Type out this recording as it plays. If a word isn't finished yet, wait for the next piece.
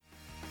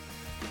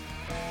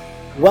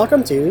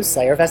Welcome to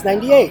Slayerfest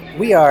 98.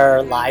 We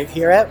are live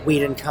here at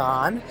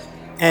WhedonCon,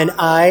 and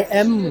I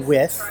am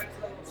with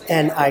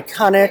an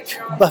iconic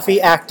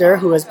Buffy actor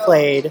who has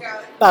played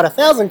about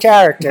 1,000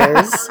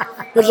 characters.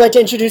 Would you like to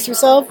introduce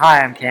yourself?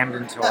 Hi, I'm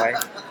Camden Toy.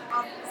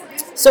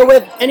 So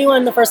with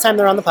anyone the first time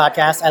they're on the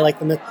podcast, I like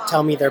them to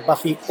tell me their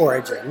Buffy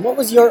origin. What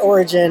was your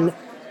origin?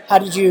 How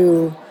did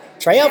you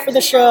try out for the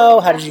show?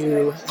 How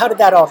did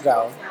that all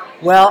go?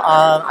 Well,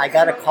 I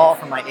got a call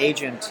from my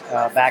agent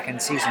back in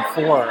season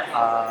 4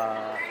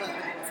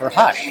 for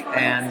Hush,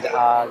 and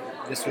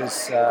this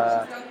was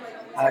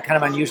kind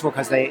of unusual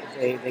because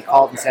they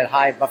called and said,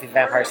 "Hi, Buffy the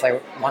Vampire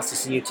Slayer wants to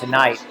see you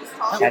tonight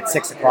at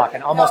 6 o'clock."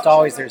 And almost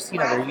always they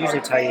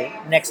usually tell you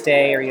next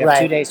day, or you have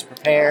 2 days to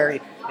prepare.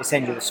 They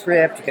send you the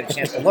script, you get a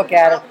chance to look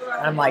at it.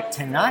 And I'm like,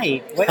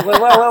 tonight? Wait,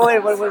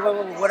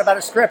 what about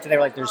a script? And they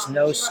were like, there's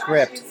no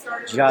script,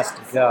 just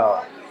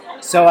go.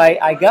 So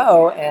I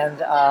go,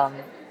 and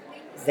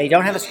they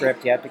don't have a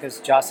script yet because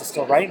Joss is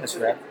still writing the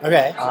script.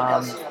 Okay.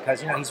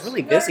 Because he's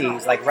really busy.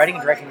 He's like writing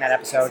and directing that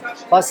episode.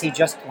 Plus, he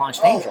just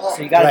launched Angel,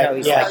 so you got to know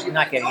he's like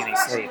not getting any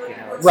sleep.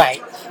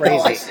 It's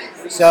crazy.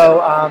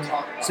 So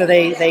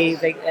they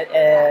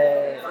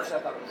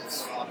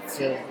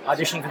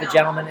auditioning for The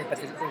Gentleman, but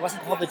it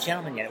wasn't called The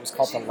Gentleman yet. It was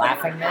called The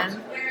Laughing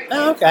Men.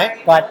 Oh,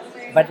 okay.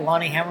 But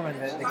Lonnie Hammerman,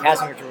 the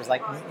casting director, was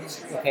like,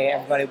 okay,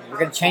 everybody, we're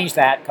going to change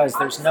that because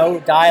there's no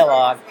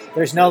dialogue,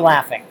 there's no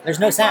laughing, there's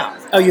no sound.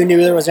 Oh, you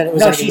knew there wasn't?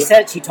 No, she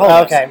told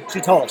us. Okay.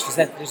 She told us. She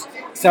said,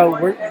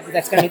 we're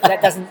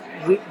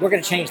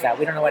going to change that.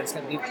 We don't know what it's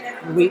going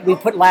to be. We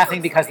put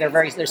laughing because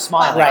they're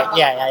smiling. Right,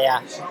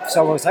 yeah.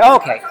 So it was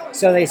like, okay.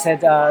 So they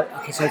said,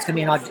 okay, so it's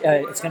going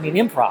to be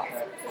an improv.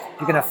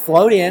 You're going to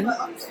float in.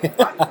 You're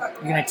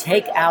going to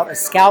take out a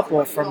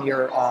scalpel from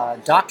your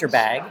doctor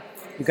bag.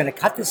 You're going to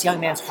cut this young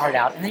man's heart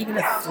out, and then you're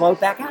going to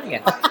float back out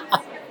again.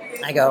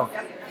 I go,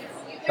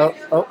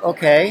 oh,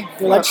 okay.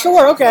 You're like,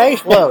 sure, okay.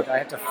 Float. I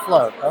have to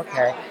float.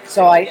 Okay.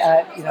 So I,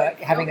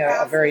 having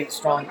a very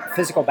strong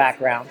physical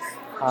background,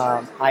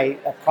 I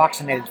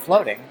approximated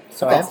floating.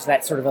 So it was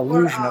that sort of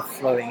illusion of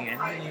floating in.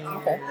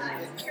 Okay.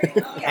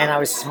 And I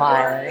was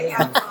smiling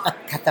and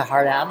cut the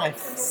heart out, and I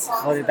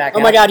floated back out.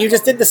 Oh my God, you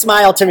just did the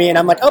smile to me, and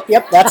I'm like, oh,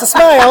 yep, that's a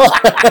smile.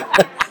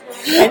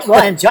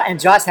 and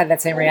Joss had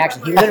that same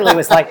reaction. He literally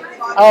was like,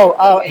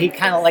 oh, he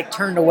kind of like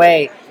turned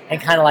away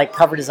and kind of like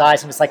covered his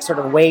eyes and was like sort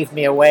of waved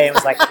me away and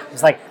was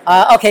like,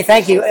 okay,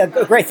 thank you,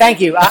 great, thank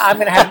you. I'm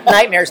going to have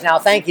nightmares now,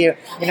 thank you.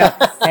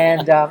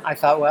 And I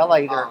thought, well,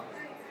 I either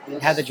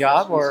have the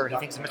job or he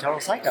thinks I'm a total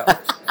psycho,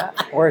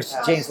 or as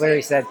James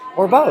Leary said,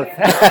 or both.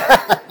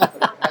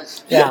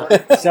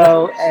 Yeah.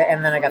 So,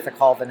 and then I got the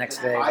call the next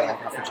day that I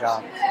got the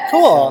job.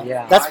 Cool. So,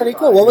 yeah. That's pretty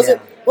cool. What was it?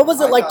 What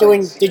was it like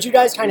doing? Did you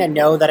guys kind of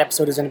know that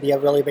episode was going to be a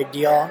really big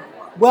deal?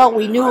 Well,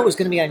 we knew it was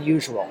going to be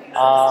unusual,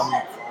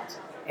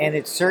 and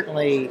it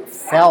certainly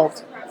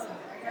felt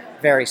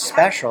very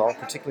special.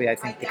 Particularly, I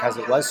think, because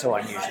it was so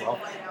unusual.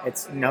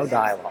 It's no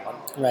dialogue.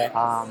 Right.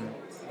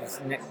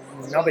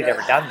 Nobody'd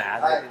ever done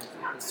that.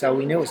 So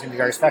we knew it was going to be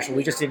very special.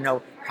 We just didn't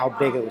know how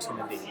big it was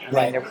going to be.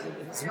 I mean,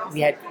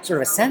 we had sort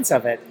of a sense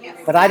of it,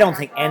 but I don't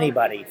think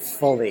anybody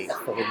fully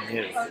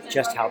knew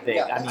just how big.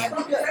 I mean,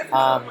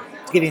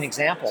 to give you an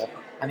example,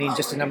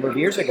 just a number of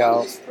years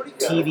ago,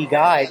 TV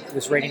Guide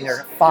was rating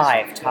their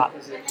 5 top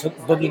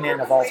boogeymen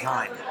of all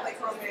time,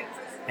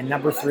 and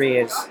number 3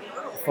 is a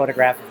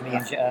photograph of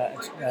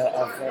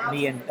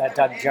me and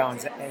Doug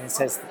Jones, and it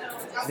says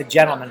The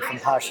Gentleman from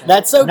Hush.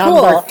 That's so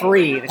cool. Number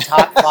 3, the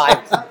top 5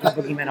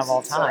 boogeymen of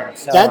all time.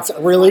 So, that's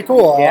really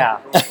cool. Yeah,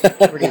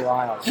 pretty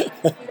wild.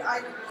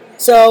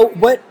 So,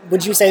 what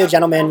would you say The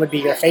Gentleman would be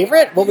your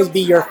favorite? What would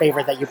be your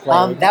favorite that you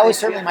played? That was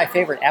certainly my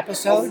favorite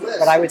episode,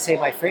 but I would say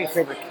my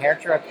favorite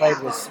character I played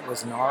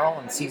was Gnarl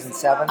in season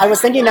 7. I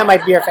was thinking that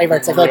might be your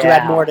favorite, so I feel like you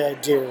had more to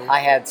do. I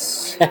had,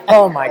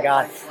 oh my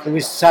God, it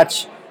was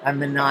such a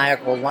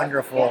maniacal,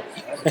 wonderful,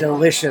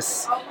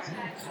 delicious,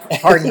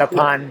 pardon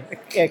upon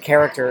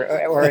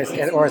character, or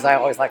as I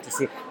always like to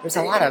see, there's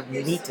a lot of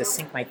meat to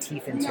sink my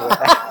teeth into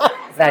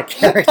with that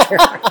character.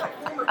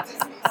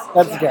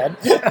 That's good.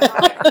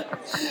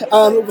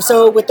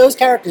 So with those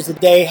characters, did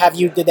they ask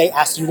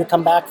you to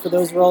come back for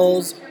those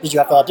roles? Did you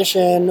have to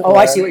audition? Oh,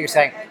 I see what you're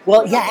saying.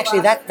 Well, yeah,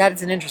 actually,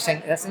 that's an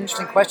interesting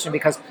question,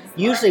 because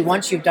usually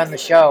once you've done the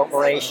show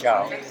or a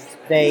show,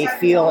 they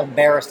feel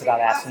embarrassed about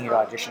asking you to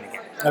audition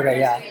again. Okay,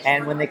 yeah.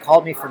 And when they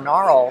called me for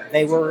Gnarl,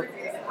 they were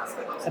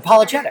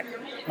apologetic.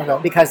 Okay.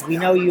 Because we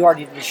know you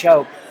already did the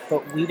show,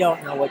 but we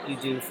don't know what you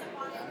do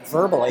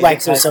verbally.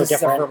 Right, so this different.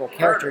 Is a verbal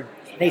character.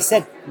 They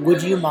said,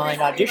 would you mind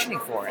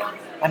auditioning for it?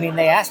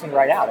 They asked me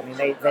right out.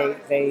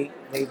 They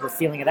were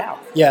feeling it out.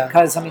 Yeah.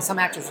 Because, some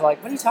actors are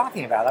like, what are you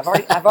talking about?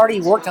 I've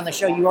already worked on the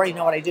show. You already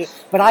know what I do.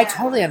 But I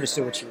totally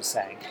understood what she was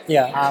saying.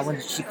 Yeah. When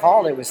she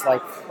called, it was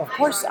like, of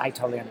course I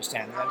totally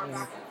understand.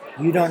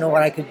 You don't know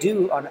what I could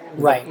do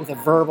with a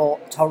verbal,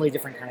 totally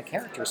different kind of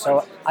character.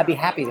 So I'd be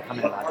happy to come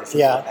in and audition for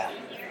that.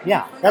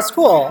 Yeah. That's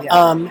cool.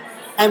 Yeah.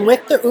 And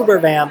with the Uber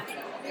Vamp,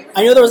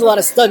 I know there was a lot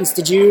of stunts.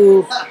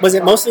 Was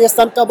it mostly a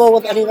stunt double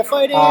with any of the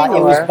fighting?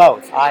 It was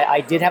both.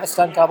 I did have a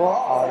stunt double,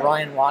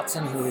 Ryan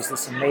Watson, who is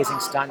this amazing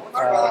stunt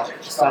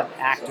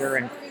actor,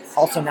 and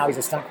also now he's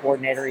a stunt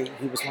coordinator.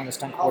 He was one of the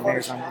stunt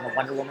coordinators on the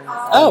Wonder Woman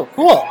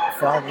cool.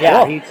 film.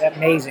 Yeah, Cool.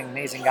 he's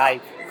amazing guy,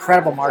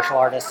 incredible martial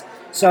artist.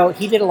 So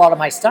he did a lot of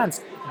my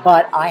stunts,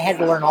 but I had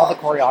to learn all the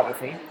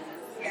choreography.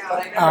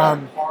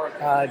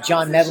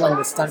 John Medlin,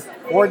 the stunt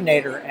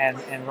coordinator,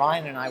 and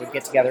Ryan and I would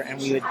get together and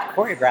we would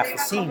choreograph the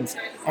scenes.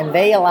 And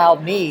they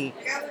allowed me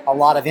a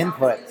lot of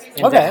input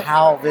into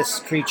how this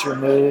creature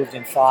moved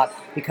and thought,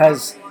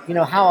 because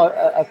how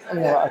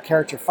a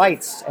character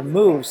fights and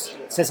moves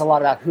says a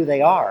lot about who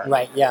they are.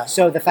 Right. Yeah.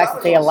 So the fact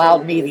that they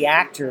allowed me, the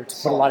actor, to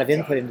put a lot of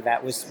input into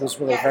that was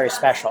really very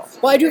special.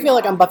 Well, I do feel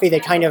like on Buffy they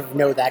kind of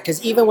know that,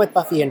 because even with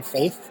Buffy and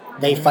Faith,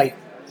 they fight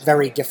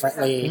very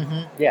differently.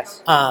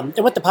 Yes. And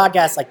with the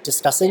podcast, like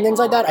discussing things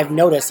like that, I've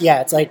noticed,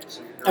 it's like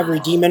every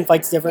demon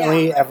fights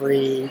differently,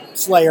 every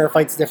Slayer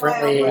fights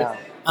differently,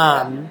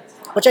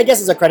 which I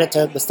guess is a credit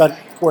to the stunt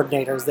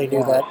coordinators. They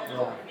knew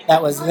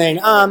that was the thing.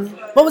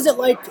 What was it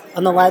like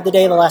on the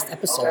last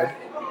episode?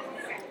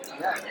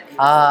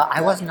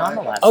 I wasn't on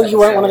the last. Oh, you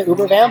weren't one of the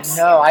Uber Vamps?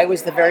 No, I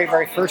was the very,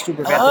 very first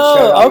Uber Vamp that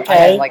showed up. Okay. I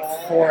had like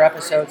 4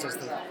 episodes as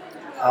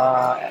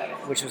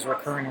which was a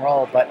recurring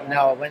role. But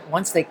no,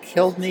 once they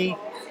killed me,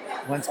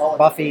 once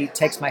Buffy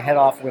takes my head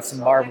off with some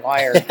barbed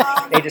wire,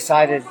 they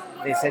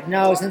said,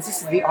 no, since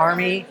this is the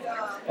army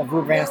of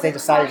Uber Vamps, they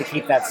decided to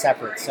keep that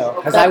separate. So,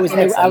 because I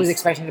was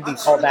expecting to be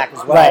called back as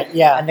well. Right,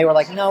 yeah. And they were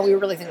like, no, we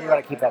really think we got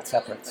to keep that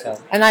separate. So,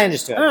 and I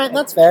understood. All right,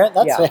 that's fair.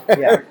 That's fair.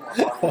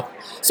 Yeah.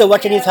 So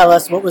what can you tell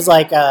us? What was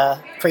like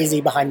a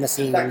crazy behind the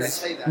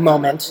scenes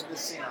moment?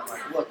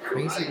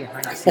 Crazy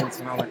behind the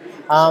scenes moment.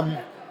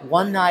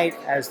 One night,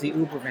 as the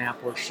Uber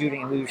Vamp were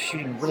shooting, and we were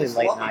shooting really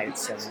late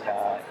nights, and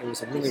it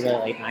was a really, really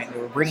late night, and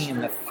we were bringing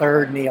in the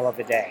 3rd meal of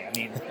the day. I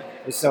mean,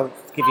 to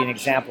give you an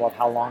example of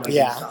how long we've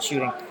been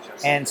shooting.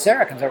 And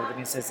Sarah comes over to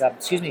me and says,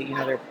 excuse me,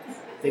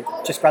 they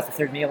just brought the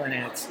 3rd meal in,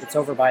 and it's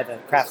over by the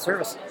craft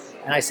service.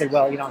 And I said,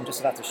 well, I'm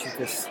just about to shoot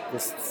this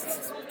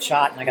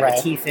shot, and I got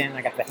the teeth in,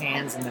 I got the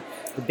hands and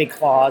the big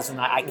claws,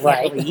 and I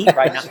can't really eat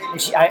right now.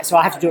 And so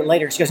I have to do it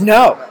later. And she goes,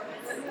 no.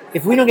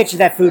 If we don't get you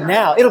that food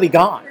now, it'll be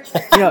gone.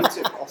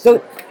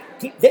 So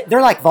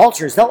they're like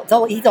vultures.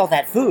 They'll eat all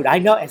that food. I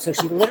know. And so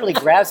she literally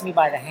grabs me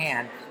by the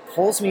hand,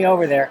 pulls me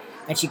over there,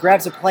 and she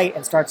grabs a plate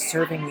and starts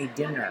serving me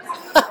dinner.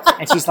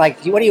 And she's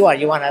like, "What do you want?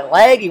 You want a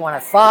leg? You want a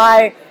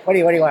thigh? What do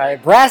you want? A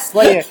breast?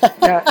 What do you?"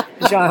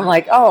 And so I'm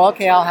like, "Oh,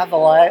 okay, I'll have the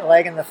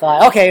leg and the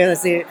thigh. Okay,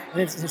 let's see."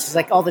 And she's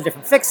like, all the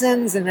different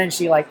fixins, and then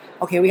she like,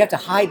 "Okay, we have to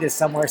hide this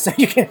somewhere so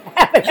you can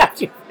have it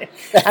after you."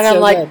 And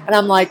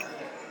I'm like.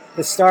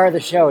 The star of the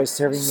show is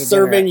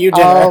serving you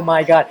dinner. Oh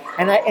my God!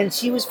 And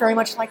she was very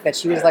much like that.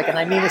 She was like, and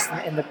I mean this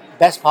in the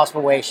best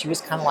possible way. She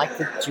was kind of like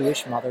the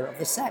Jewish mother of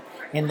the set,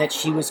 in that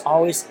she was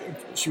always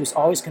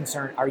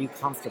concerned. Are you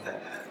comfortable?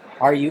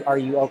 Are you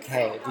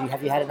okay?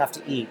 Have you had enough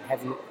to eat?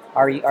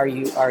 Are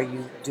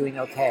you doing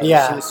okay?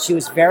 Yeah. She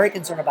was very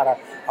concerned about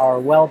our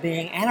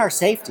well-being and our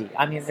safety.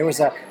 I mean, there was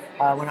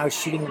when I was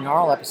shooting the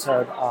Gnarl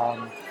episode.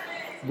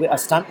 A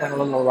stunt went a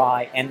little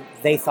awry, and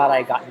they thought I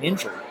had gotten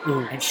injured.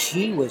 And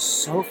she was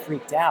so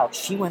freaked out.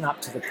 She went up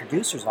to the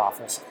producer's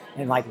office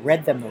and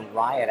read them the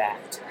riot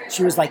act.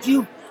 She was like,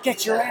 "You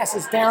get your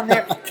asses down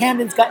there.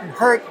 Camden's gotten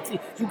hurt.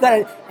 You got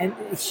to." And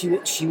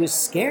she was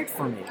scared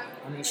for me.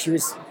 I mean, she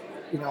was,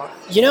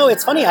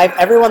 It's funny.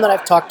 Everyone that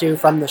I've talked to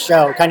from the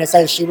show kind of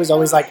says she was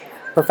always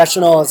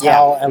professional as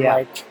hell,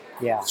 and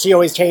she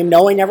always came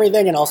knowing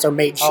everything, and also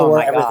made sure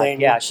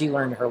everything. Yeah, she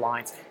learned her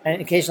lines, and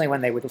occasionally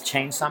when they would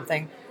change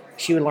something,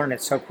 she would learn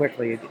it so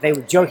quickly. They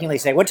would jokingly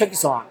say, "What took you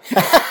so long?"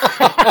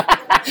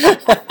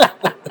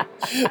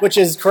 Which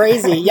is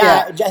crazy.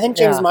 Yeah, I think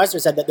James Marster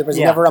said that there was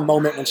never a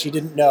moment when she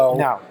didn't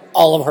know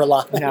all of her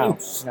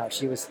lines. No,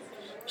 she was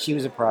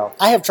a pro.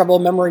 I have trouble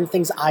remembering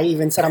things I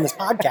even said on this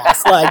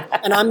podcast,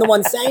 and I'm the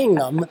one saying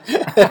them.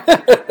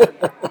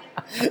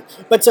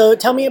 But so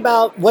tell me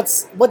about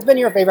what's been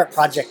your favorite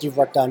project you've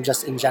worked on,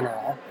 just in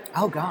general.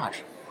 Oh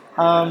gosh.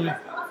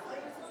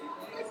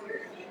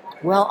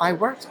 Well, I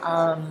worked.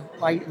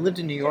 I lived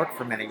in New York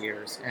for many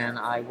years, and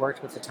I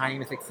worked with the Tiny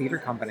Mythic Theater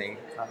Company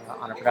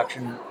on a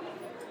production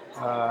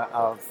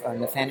of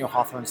Nathaniel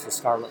Hawthorne's *The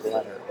Scarlet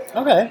Letter*.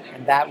 Okay,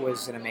 and that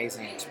was an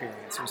amazing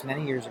experience. It was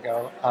many years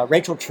ago.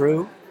 Rachel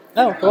True.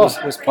 Oh, cool.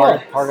 Was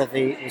part of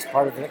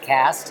the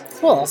cast.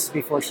 Cool. This is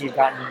before she had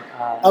gotten.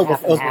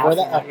 Before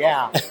that.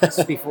 Yeah, this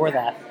was before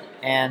that,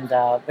 and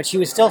but she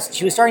was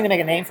starting to make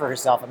a name for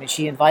herself. I mean,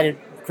 she invited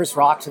Chris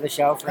Rock to the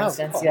show, for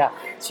instance. Cool. Yeah,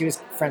 she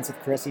was friends with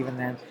Chris even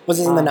then. Was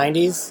this in the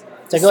 90s?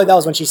 So I feel like that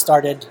was when she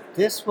started.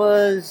 This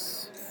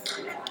was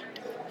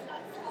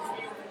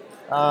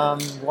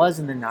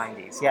in the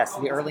 90s. Yes,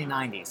 the early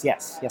 90s.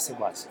 Yes, it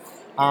was.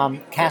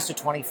 Cast of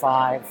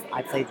 25.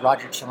 I played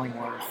Roger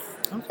Chillingworth.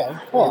 Okay,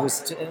 cool. It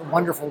was a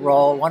wonderful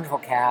role, wonderful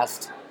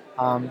cast.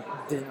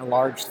 Did it in a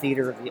large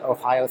theater, the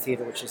Ohio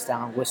Theater, which is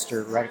down in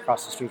Worcester, right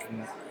across the street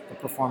from the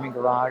Performing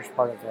Garage,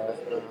 part of the.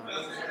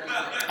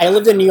 I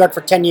lived in New York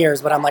for 10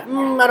 years, but I'm like,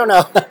 I don't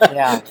know.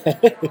 Yeah,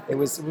 it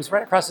was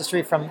right across the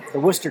street from the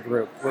Wooster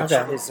Group, which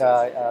Okay. is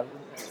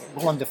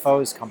Willem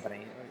Dafoe's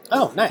company.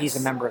 Oh, nice. He's a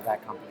member of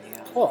that company.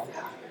 Yeah. Cool.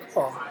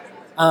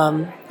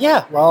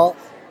 Yeah, well,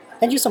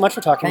 thank you so much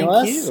for talking to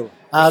us. Thank you. It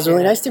was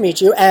really nice to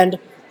meet you. And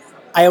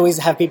I always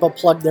have people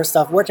plug their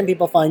stuff. Where can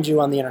people find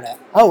you on the internet?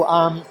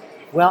 Oh,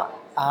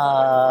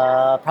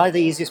 probably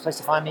the easiest place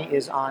to find me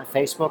is on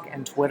Facebook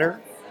and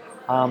Twitter.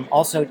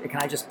 Also, can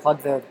I just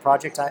plug the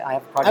project? I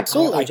have a project.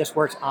 Absolutely. I just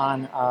worked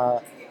on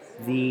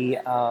the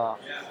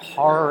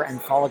horror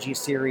anthology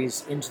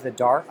series Into the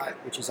Dark,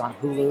 which is on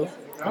Hulu.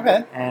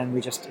 Okay. And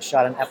we just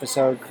shot an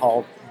episode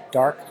called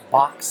Dark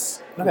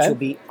Box, which Okay. will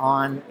be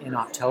on in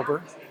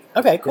October.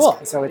 Okay, cool.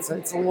 So it's a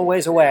little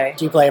ways away.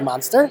 Do you play a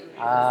monster?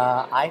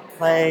 I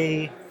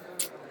play.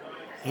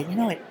 You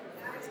know it.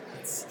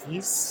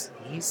 He's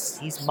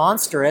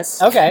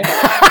monstrous. Okay.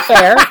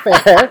 Fair.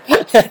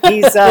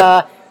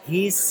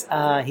 He's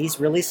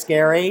really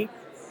scary,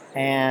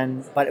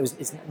 but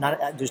it's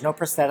not. There's no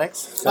prosthetics,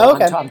 so Oh,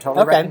 okay. I'm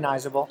totally Okay.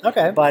 recognizable.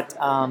 Okay. But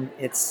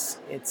it's.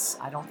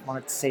 I don't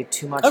want to say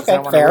too much. Okay, I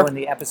don't want fair. to ruin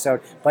the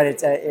episode.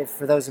 But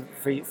for those of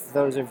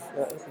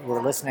who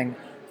are listening,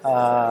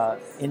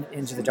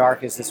 Into the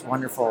Dark is this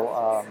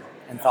wonderful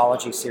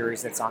anthology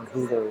series that's on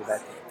Hulu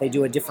that they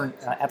do a different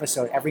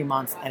episode every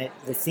month, and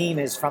the theme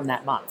is from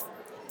that month.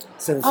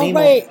 So the theme.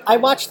 right. I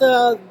watched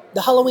the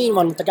Halloween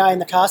one with the guy in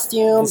the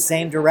costume. The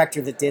same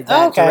director that did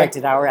that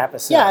directed our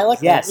episode. Yeah, I like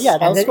that. Yeah,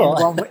 that was cool.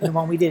 And the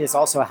one we did is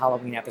also a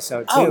Halloween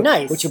episode too. Oh,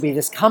 nice. Which will be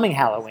this coming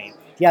Halloween.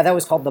 Yeah, that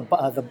was called the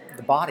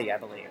Body, I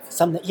believe.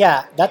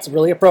 That's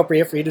really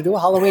appropriate for you to do a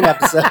Halloween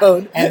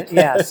episode.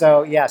 And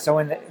so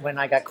when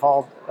I got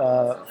called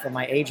from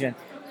my agent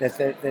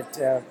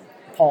that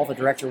Paul, the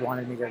director,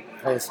 wanted me to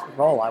play this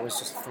role, I was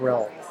just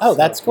thrilled. Oh,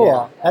 that's cool.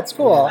 Yeah. That's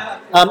cool.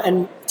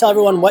 And tell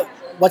everyone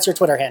what's your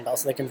Twitter handle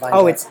so they can find you.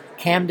 Oh, it's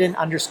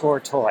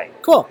Camden_toy.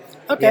 Cool.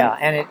 Okay. Yeah,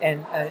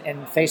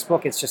 and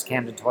Facebook, it's just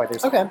Camden Toy.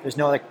 There's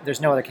no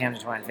other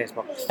Camden Toy on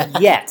Facebook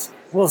yet.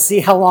 We'll see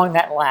how long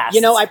that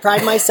lasts. I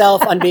pride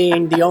myself on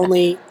being the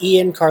only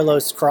Ian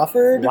Carlos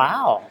Crawford.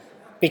 Wow.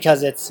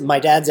 Because it's my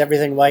dad's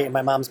everything white and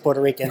my mom's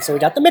Puerto Rican, so we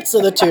got the mix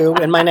of the two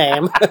in my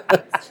name.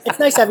 It's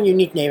nice having a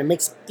unique name. It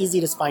makes it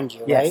easy to find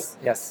you, right?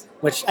 Yes.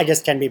 Which I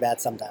guess can be bad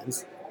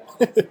sometimes.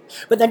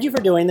 But thank you for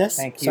doing this.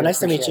 Thank you. So nice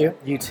to meet you.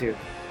 You too.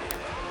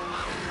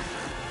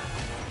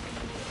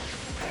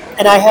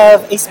 And I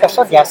have a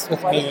special guest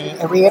with me,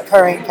 a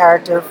reoccurring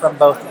character from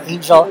both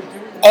Angel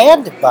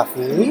and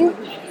Buffy.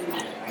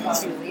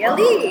 Julia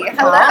Lee.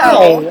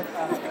 Hello.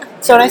 Hi.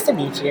 So nice to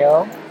meet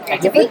you.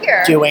 Great to be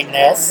here. Doing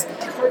this.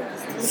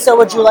 So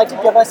would you like to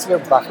give us your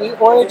Buffy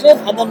origin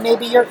and then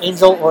maybe your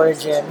Angel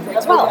origin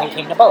as well? You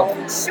came to both.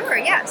 Sure,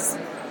 yes.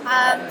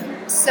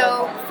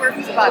 So for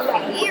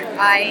Buffy,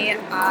 I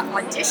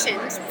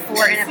auditioned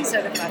for an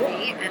episode of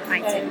Buffy, and I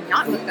did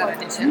not book that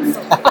audition.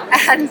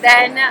 And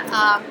then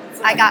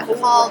I got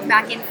called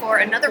back in for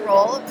another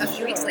role a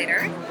few weeks later,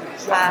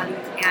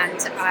 and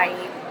I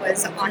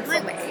was on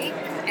my way,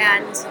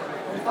 and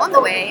on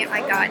the way,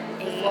 I got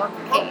a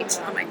page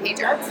on my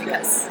pager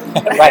because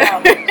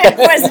it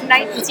was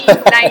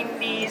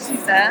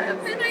 1997,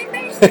 I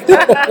think.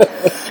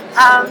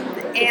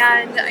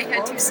 And I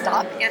had to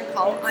stop and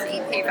call on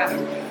a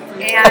payphone.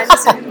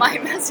 And my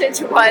message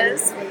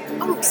was,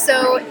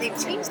 so they've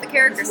changed the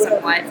character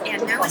somewhat,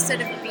 and now instead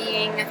of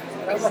being a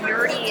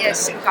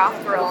nerdy-ish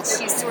goth girl,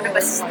 she's sort of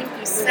a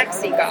slinky,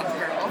 sexy goth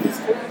girl. And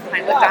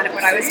I looked down at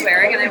what I was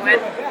wearing, and I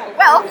went,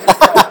 well,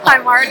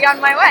 I'm already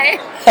on my way,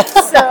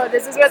 so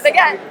this is what they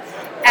get.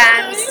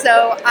 And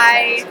so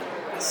I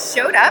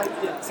showed up,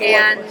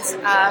 and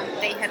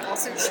they had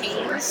also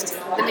changed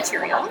the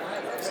material.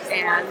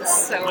 And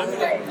so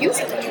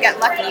usually you get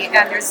lucky,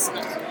 and there's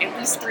at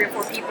least 3 or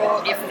 4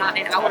 people, if not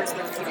an hour's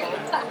worth of people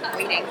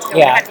waiting to go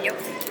ahead of you.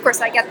 Of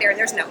course, I get there and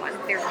there's no one.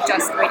 They're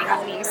just waiting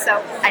on me.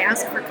 So I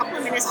ask for a couple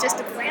of minutes just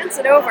to glance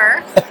it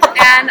over,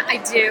 and I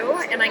do,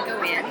 and I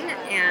go in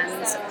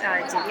and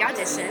do the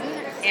audition.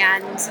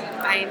 And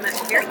I'm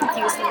very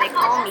confused when they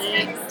call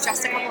me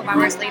just a couple of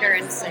hours later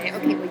and say,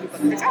 okay, will you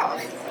book the job?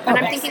 And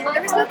I'm thinking, well,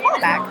 there was no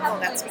callback. Well,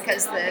 that's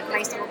because the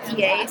nice little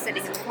PA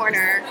sitting in the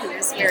corner who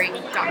was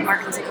wearing Doc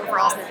Martens and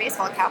overalls and a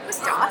baseball cap was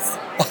Joss.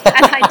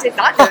 And I did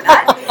not know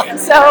that.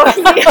 So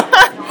he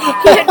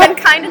had been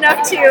kind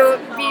enough to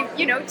be,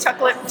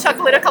 chuckle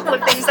at a couple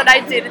of things that I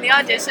did in the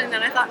audition.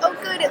 And I thought, oh,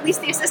 good, at least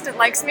the assistant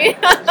likes me.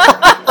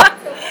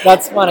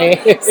 That's funny.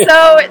 So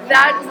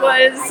that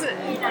was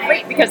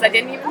great because I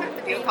didn't even have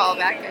to do a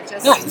callback. I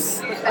just booked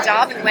the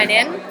job and went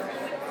in.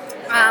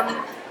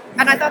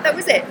 And I thought that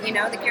was it.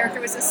 The character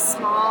was a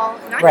small,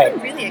 not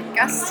even really a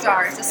guest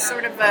star, just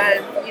sort of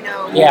a,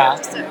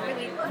 just a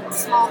really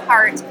small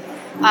part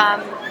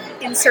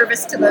in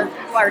service to the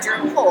larger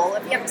whole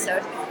of the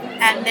episode.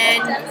 And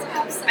then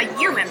a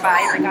year went by,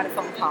 and I got a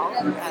phone call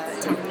telling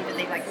me that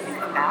they'd like me to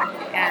come back.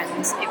 And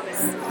it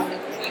was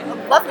a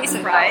lovely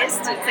surprise,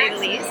 to say the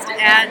least.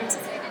 And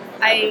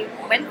I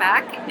went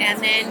back,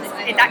 and then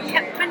that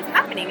kept kind of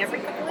happening every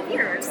couple of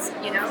years,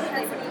 you know,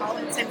 they would call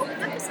and say, well, we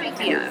got this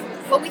idea.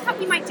 Well, we thought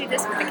we might do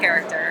this with the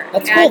character.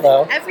 That's and cool,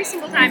 though. Every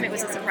single time it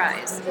was a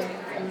surprise.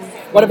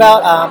 What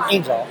about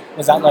Angel?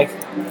 Was that like,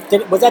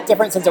 was that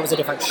different since it was a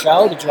different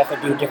show? Did you have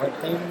to do different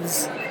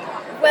things?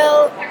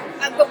 Well,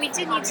 what we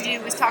did need to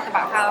do was talk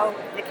about how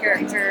the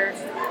character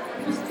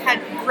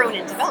had grown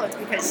and developed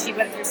because she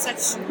went through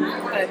such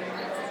an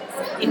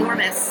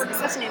enormous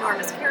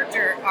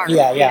character arc.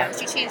 Yeah. You know,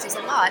 she changes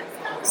a lot.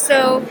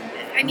 So,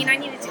 I mean, I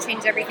needed to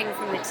change everything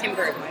from the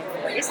timbre of my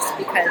voice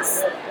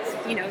because,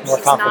 you know, More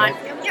she's confident.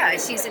 not. Yeah,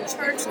 she's in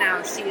charge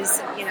now.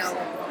 She's, you know,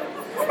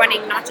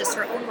 running not just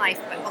her own life,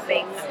 but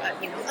helping,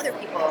 you know, other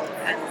people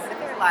with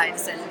their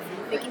lives and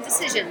making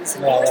decisions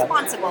and being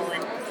responsible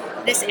and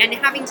this and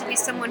having to be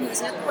someone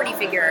who's an authority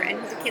figure and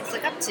who the kids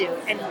look up to.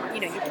 And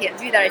you know, you can't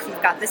do that if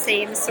you've got the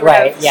same sort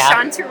of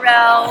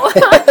Chanterelle,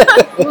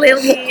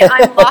 Lily,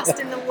 I'm lost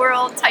in the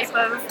world type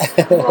of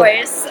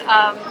voice.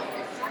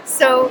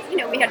 So, you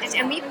know, we had to,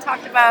 and we even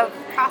talked about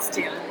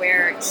costume,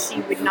 where she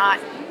would not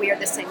wear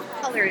the same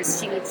colors.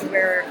 She needs to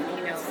wear,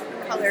 you know,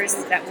 colors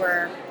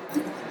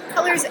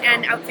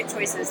and outfit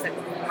choices that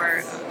were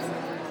more,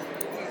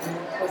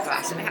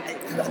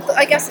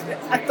 I guess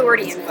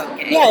authority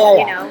invoking. Yeah.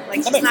 You know,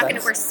 like she's not going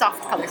to wear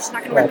soft colors. She's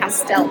not going to wear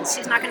pastels.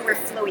 She's not going to wear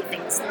flowy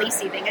things,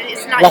 lacy things.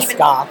 It's not less even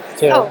goth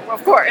too. Oh,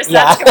 of course,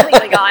 that's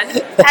completely gone.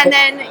 And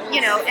then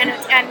you know,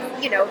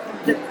 and you know,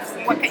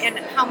 and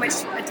how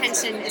much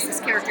attention is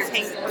this character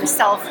paying to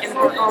herself and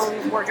her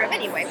own wardrobe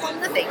anyway? Well,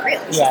 nothing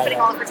really. She's putting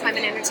all of her time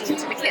and energy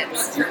into the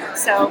kids.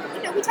 So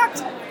you know, we talked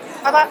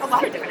about a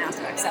lot of different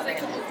aspects of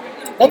it.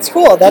 That's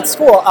cool.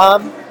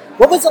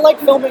 What was it like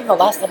filming the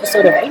last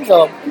episode of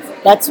Angel?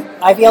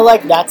 I feel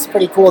like that's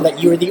pretty cool that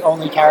you were the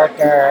only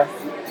character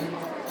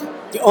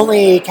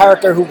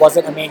who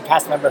wasn't a main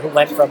cast member who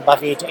went from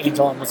Buffy to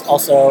Angel and was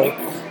also,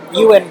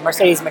 you and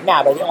Mercedes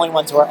McNabb are the only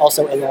ones who are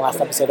also in the last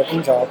episode of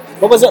Angel.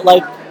 What was it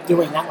like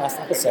doing that last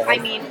episode? I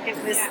mean, it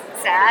was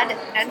sad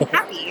and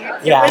happy.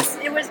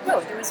 It was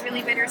both. It was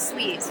really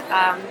bittersweet.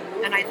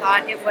 And I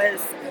thought it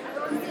was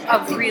a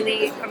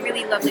really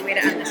lovely way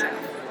to end the show.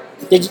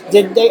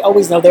 Did they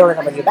always know they were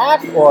going to bring you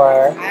back,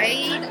 or?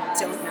 I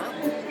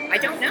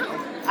don't know.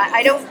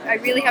 I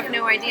really have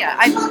no idea.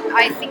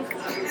 I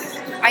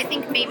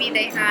think maybe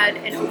they had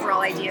an overall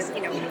idea of,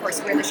 you know, of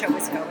course, where the show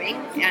was going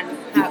and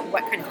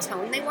what kind of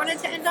tone they wanted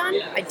to end on.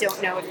 I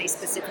don't know if they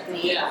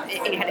specifically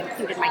had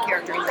included my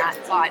character in that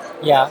thought.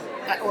 Yeah.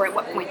 Or at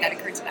what point that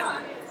occurred to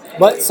them.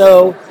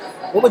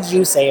 What would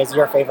you say is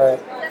your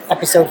favorite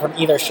episode from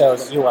either show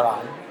that you were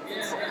on?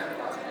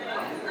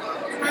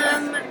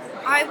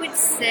 I would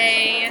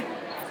say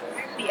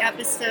the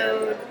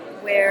episode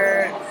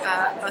where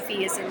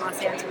Buffy is in Los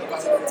Angeles.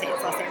 Well, I wouldn't say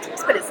it's Los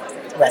Angeles, but it's Los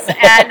Angeles.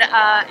 Right.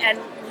 And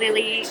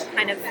Lily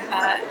kind of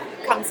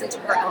comes into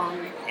her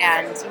own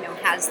and, you know,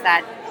 has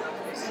that,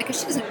 because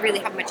she doesn't really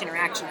have much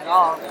interaction at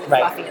all with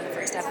Buffy in the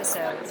first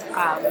episode,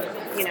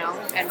 you know,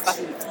 and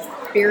Buffy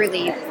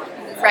barely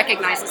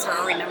recognizes her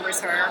or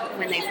remembers her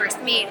when they first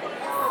meet.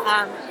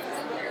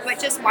 But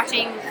just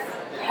watching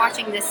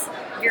this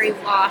very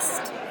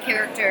lost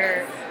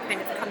character kind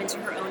of come into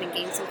her own and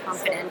gain some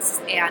confidence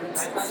and,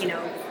 you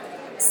know,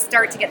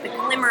 start to get the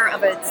glimmer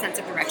of a sense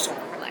of direction in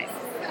her life.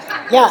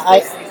 Yeah,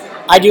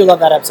 I do love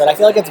that episode. I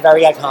feel like it's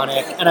very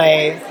iconic, and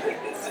I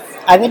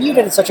think you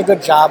did such a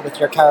good job with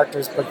your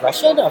character's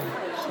progression of,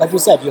 like you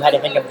said, you had to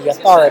think of the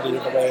authority,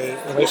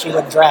 the way she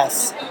would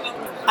dress.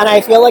 And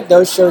I feel like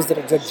those shows did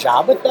a good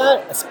job with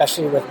that,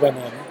 especially with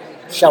women,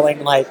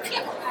 showing like,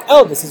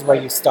 oh, this is where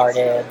you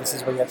started, this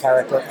is where your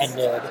character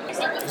ended.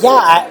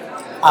 Yeah,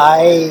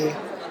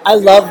 I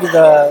loved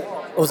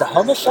it was a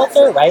homeless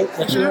shelter, right,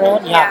 that she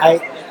ran? Yeah,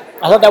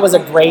 I thought that was a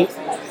great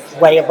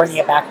way of bringing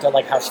it back to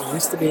like how she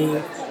used to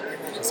be,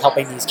 just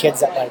helping these kids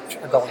that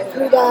like are going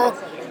through that.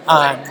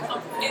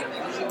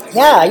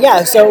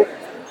 Yeah. So,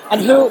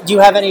 and do you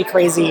have any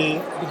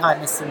crazy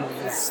behind the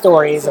scenes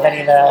stories of any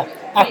of the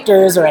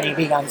actors or any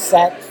being on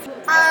set?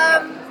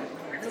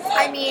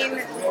 I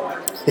mean,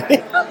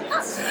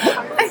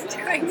 I'm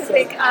trying to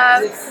think.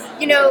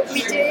 You know,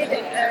 we did.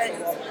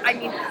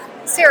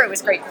 Sarah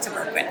was great to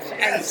work with,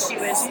 and she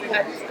was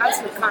an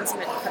absolute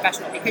consummate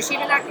professional because she'd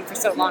been acting for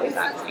so long at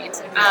that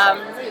point.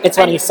 It's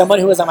funny, someone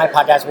who was on my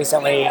podcast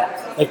recently,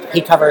 like,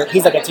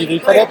 he's like a TV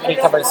critic, and he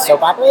covers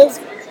soap operas,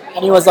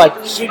 and he was like,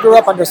 she grew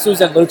up under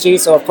Susan Lucci,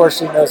 so of course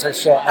she knows her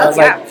shit. And I was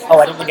like,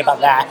 I didn't think about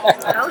that.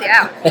 Oh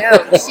yeah,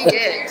 no, she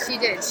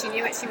did. She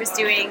knew what she was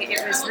doing.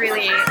 It was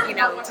really, you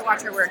know, to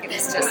watch her work, it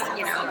was just,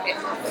 you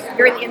know,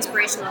 really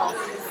inspirational,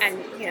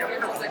 and, you know,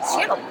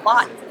 she had a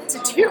lot to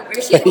do.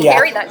 She had to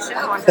carry that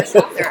show on her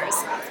shoulders.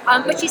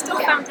 But she still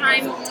found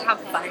time to have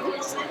fun,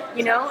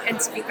 you know, and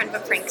to be kind of a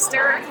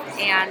prankster.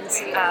 And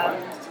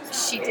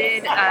she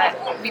did,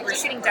 we were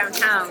shooting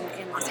downtown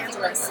in Los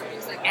Angeles,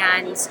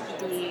 and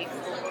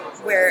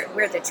where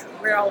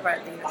all of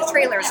the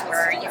trailers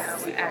were, you know,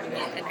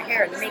 and the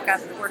hair and the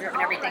makeup and the wardrobe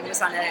and everything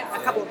was on a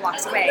couple of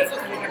blocks away.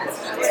 And we had a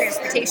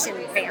transportation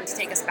van to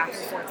take us back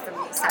and forth from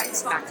the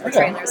sets back to the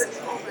trailers.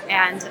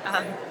 And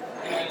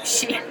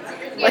she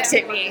looked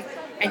at me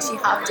And she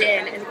hopped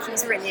in, and the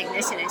keys were in the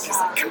ignition, and she's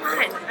like, "Come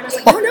on!" And I was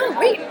like, "Oh no,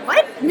 wait,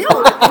 what? No,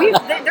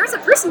 there's a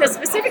person that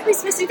specifically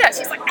supposed to do that."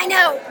 She's like, "I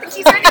know, the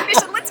keys are in the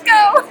ignition. Let's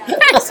go!"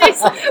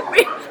 And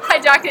we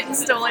hijacked it and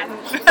stole it,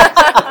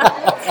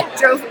 and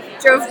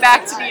drove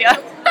back to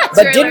the.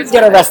 But didn't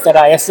get arrested,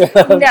 I assume.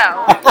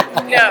 No.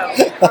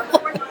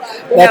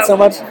 That's so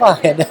much fun.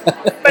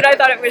 But I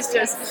thought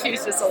she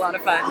was just a lot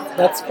of fun.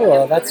 That's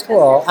cool. That's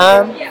cool.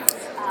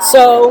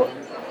 So,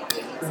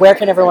 where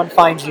can everyone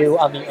find you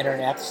on the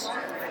internet?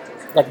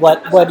 Like,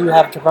 what do you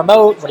have to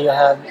promote? What do you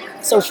have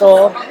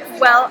social?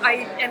 Well,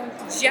 I am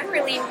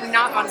generally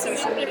not on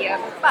social media,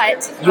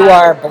 but... You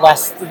are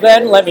blessed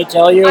then, let me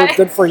tell you.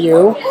 Good for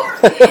you.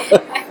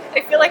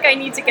 I feel like I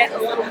need to get a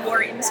little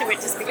more into it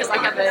just because I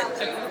have a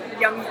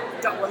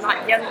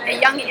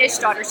young-ish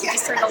daughter. She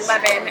just turned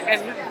 11,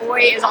 and boy,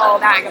 is all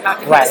that about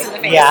to hit us in the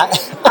face. Yeah.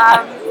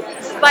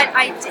 But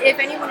if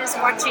anyone is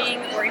watching,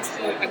 or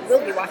I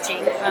will be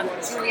watching,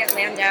 Juliet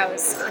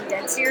Landau's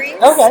Undead series.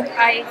 Okay.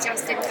 I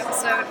just did an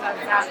episode of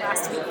that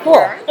last week.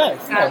 Cool.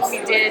 Nice.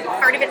 We did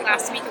part of it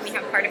last week, and we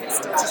have part of it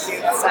still to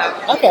shoot.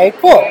 So okay,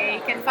 cool.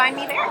 You can find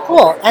me there.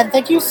 Cool. And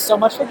thank you so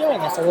much for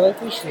doing this. I really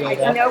appreciate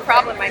it. No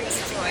problem. I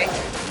miss joy.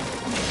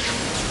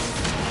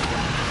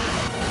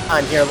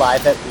 I'm here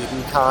live at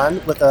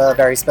WhedonCon with a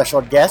very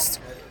special guest,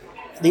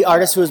 the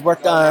artist who has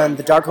worked on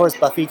the Dark Horse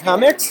Buffy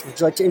comics. Would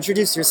you like to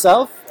introduce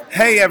yourself?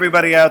 Hey,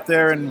 everybody out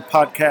there in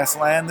podcast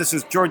land. This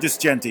is Georges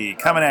Genti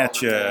coming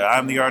at you.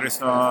 I'm the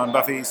artist on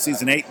Buffy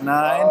Season 8 and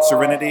 9,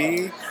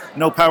 Serenity,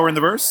 No Power in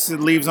the Verse,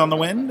 Leaves on the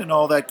Wind, and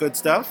all that good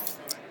stuff.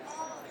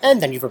 And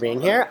thank you for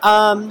being here.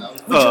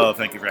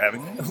 Thank you for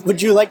having me.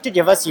 Would you like to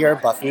give us your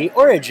Buffy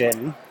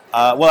origin?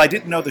 Well, I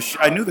didn't know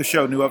I knew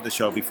of the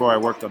show before I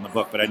worked on the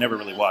book, but I never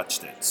really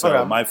watched it.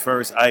 So my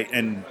first,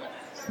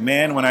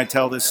 man, when I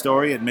tell this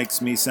story, it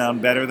makes me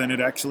sound better than it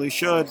actually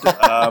should.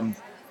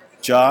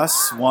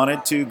 Joss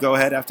wanted to go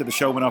ahead after the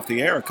show went off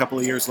the air. A couple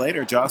of years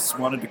later, Joss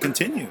wanted to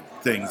continue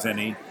things,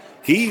 and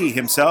he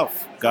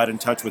himself got in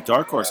touch with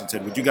Dark Horse and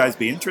said, "Would you guys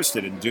be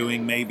interested in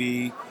doing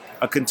maybe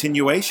a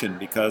continuation?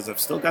 Because I've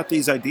still got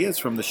these ideas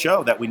from the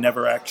show that we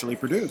never actually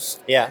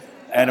produced." Yeah.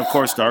 And of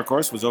course, Dark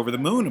Horse was over the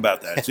moon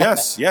about that.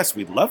 Yes,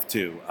 we'd love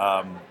to.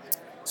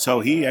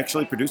 So he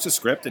actually produced a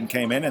script and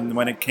came in, and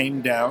when it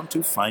came down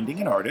to finding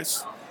an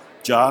artist,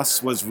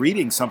 Joss was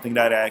reading something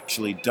that I'd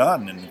actually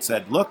done and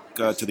said, "Look,"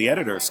 to the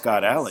editor,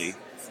 Scott Alley,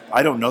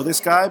 "I don't know this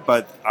guy,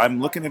 but I'm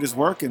looking at his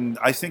work, and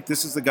I think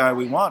this is the guy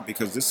we want,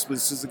 because this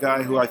is the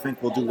guy who I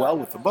think will do well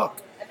with the book."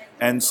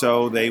 And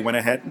so they went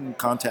ahead and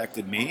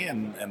contacted me,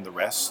 and the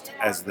rest,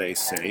 as they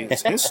say,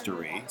 is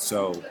history.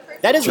 So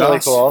that is Joss really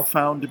cool.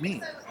 Found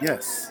me,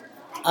 yes.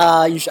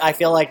 I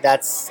feel like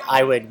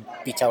I would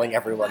be telling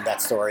everyone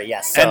that story,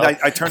 yes. So. And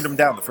I turned him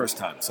down the first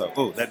time,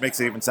 so that makes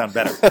it even sound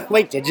better.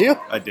 Wait, did you?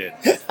 I did.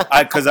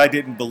 Because I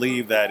didn't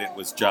believe that it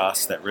was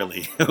Joss that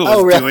really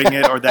was doing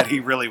it, or that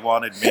he really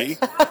wanted me.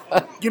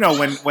 You know,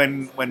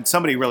 when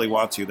somebody really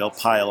wants you, they'll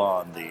pile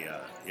on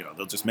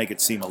they'll just make it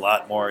seem a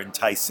lot more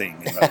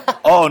enticing.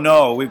 Oh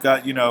no, we've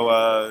got,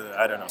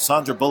 I don't know,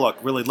 Sandra Bullock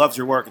really loves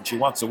your work and she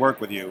wants to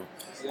work with you.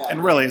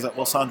 And really, it's like,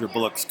 well, Sandra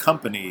Bullock's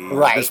company,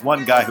 this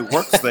one guy who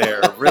works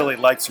there really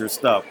likes your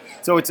stuff.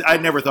 So I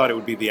never thought it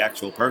would be the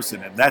actual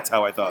person, and that's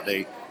how I thought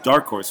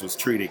Dark Horse was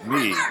treating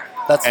me.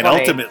 That's and funny.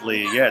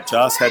 Ultimately,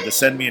 Joss had to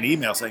send me an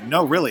email saying,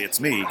 "No, really, it's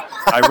me.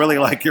 I really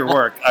like your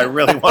work. I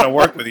really want to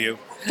work with you."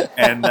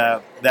 And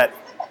that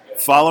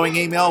following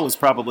email was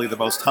probably the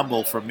most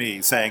humble from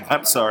me, saying,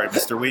 "I'm sorry,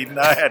 Mr. Whedon,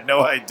 I had no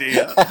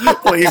idea.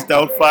 Please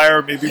don't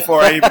fire me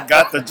before I even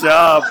got the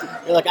job."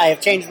 You're like, "I have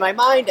changed my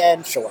mind,"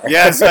 and sure.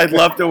 Yes, I'd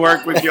love to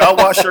work with you. I'll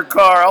wash your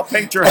car. I'll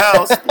paint your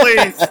house,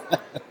 please.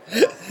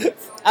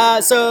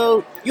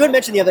 So you had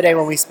mentioned the other day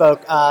when we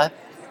spoke,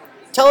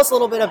 tell us a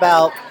little bit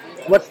about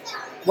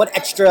what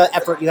extra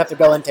effort you have to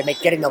go into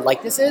getting the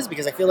likenesses,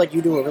 because I feel like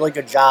you do a really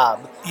good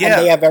job, and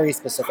they have very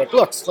specific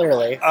looks,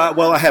 clearly.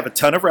 Well, I have a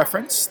ton of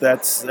reference.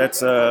 That's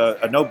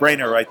a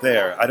no-brainer right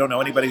there. I don't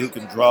know anybody who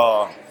can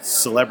draw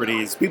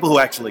celebrities, people who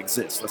actually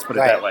exist, let's put it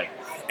that way,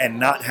 and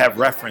not have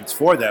reference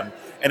for them.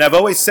 And I've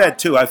always said,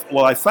 too,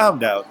 I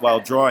found out while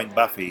drawing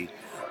Buffy,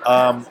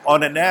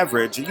 on an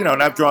average,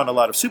 and I've drawn a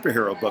lot of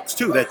superhero books,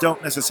 too, that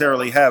don't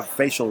necessarily have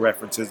facial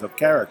references of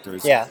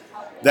characters. Yeah.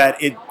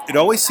 That it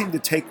always seemed to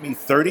take me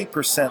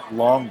 30%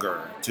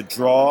 longer to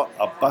draw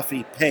a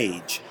Buffy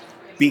page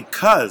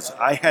because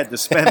I had to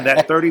spend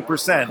that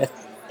 30%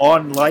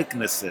 on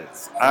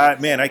likenesses.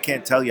 I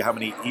can't tell you how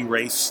many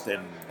erased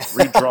and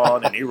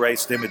redrawn and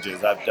erased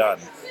images I've done.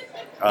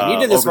 And you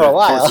did this for a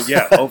while.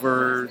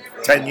 Over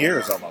 10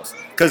 years almost.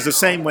 Because the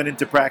same went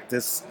into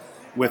practice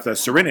with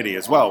Serenity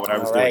as well when I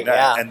was doing that.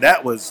 Yeah. And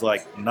that was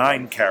like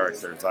 9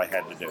 characters I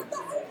had to do.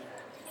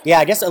 Yeah,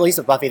 I guess at least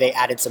with Buffy they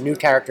added some new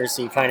characters,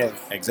 so you kind of...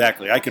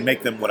 Exactly. I could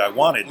make them what I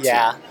wanted to.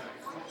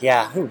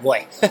 Yeah. Oh,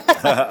 boy.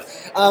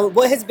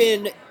 What has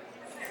been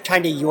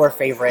kind of your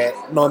favorite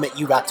moment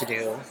you got to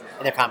do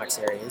in the comic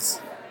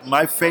series?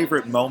 My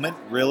favorite moment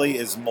really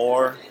is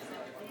more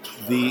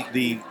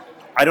the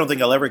I don't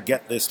think I'll ever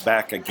get this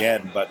back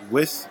again. But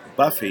with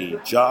Buffy,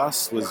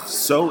 Joss was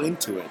so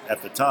into it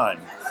at the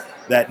time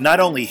that not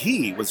only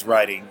he was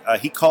writing,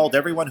 he called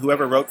everyone who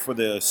ever wrote for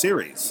the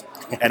series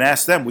and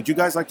asked them, "Would you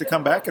guys like to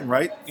come back and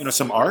write,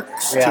 some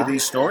arcs to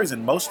these stories?"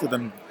 And most of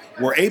them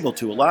were able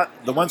to.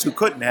 The ones who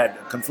couldn't had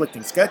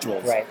conflicting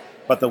schedules, Right.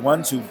 but the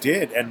ones who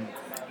did, and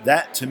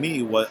that to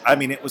me was,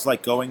 it was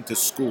like going to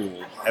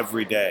school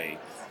every day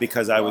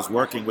because I was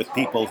working with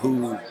people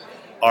who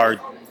are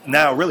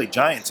now really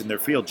giants in their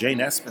field. Jane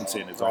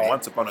Espenson is on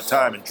Once Upon a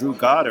Time, and Drew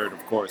Goddard,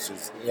 of course,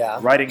 is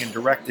writing and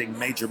directing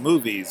major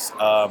movies.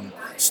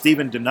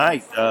 Stephen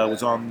DeKnight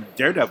was on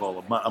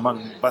Daredevil,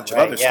 among a bunch of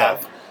other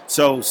stuff.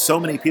 So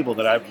many people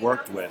that I've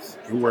worked with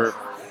who were,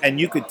 and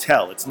you could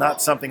tell, it's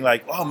not something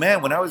like, oh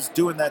man, when I was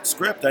doing that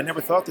script, I never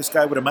thought this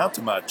guy would amount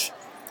to much.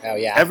 Oh,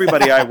 yeah.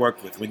 Everybody I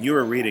worked with, when you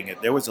were reading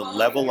it, there was a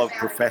level of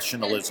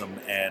professionalism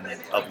and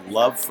of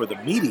love for the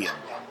medium.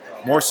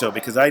 More so,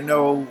 because I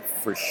know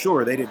for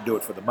sure they didn't do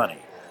it for the money.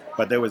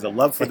 But there was a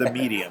love for the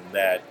medium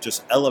that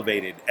just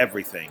elevated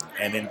everything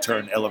and in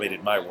turn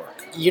elevated my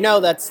work.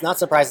 That's not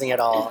surprising at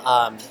all.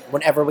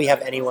 Whenever we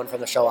have anyone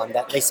from the show on,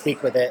 that they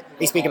speak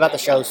about the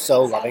show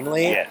so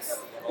lovingly. Yes.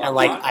 And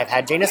I've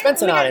had Jane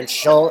Espenson on, and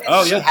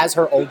she has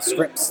her old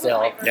script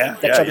still. Yeah.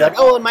 She'll be like,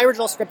 "Oh, in my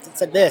original script it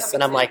said this,"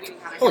 and I'm like,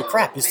 "Holy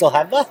crap, you still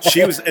have that?"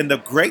 She was, and the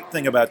great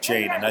thing about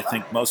Jane, and I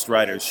think most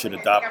writers should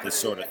adopt this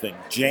sort of thing.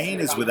 Jane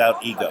is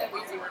without ego.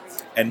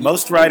 And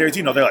most writers,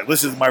 they're like,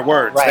 "This is my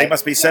words. They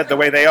must be said the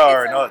way they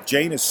are." No,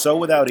 Jane is so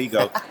without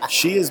ego.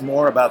 She is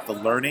more about the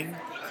learning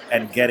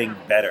and getting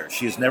better.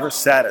 She is never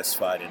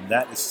satisfied, and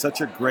that is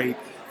such a great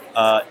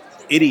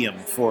idiom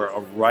for a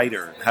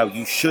writer, how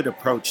you should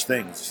approach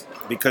things.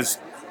 Because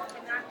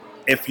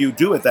if you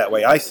do it that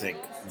way, I think,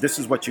 this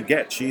is what you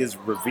get. She is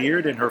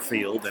revered in her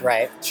field,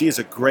 and she is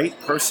a great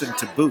person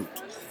to boot.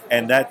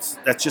 And that's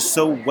just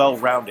so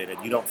well-rounded,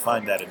 and you don't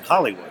find that in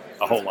Hollywood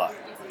a whole lot.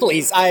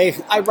 Please, I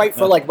write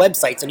for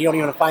websites, and you don't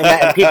even find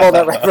that in people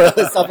that write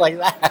for stuff like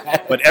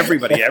that. But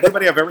everybody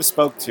I've ever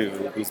spoke to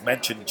who's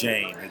mentioned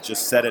Jane has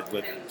just said it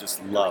with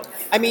just love.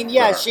 I mean,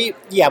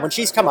 when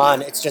she's come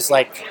on, it's just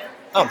like,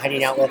 I'm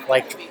hanging out with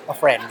a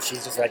friend.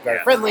 She's just very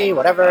friendly,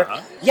 whatever.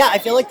 Yeah, I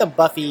feel like the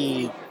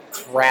Buffy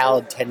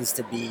crowd tends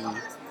to be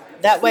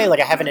that way.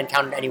 I haven't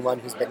encountered anyone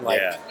who's been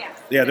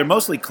yeah, they're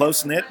mostly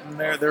close knit, and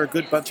they're a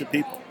good bunch of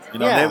people.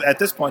 At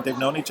this point, they've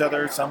known each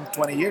other some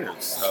 20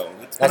 years, so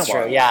it's been a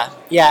while. That's true.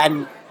 Yeah,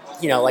 and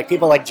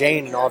people like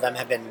Jane and all of them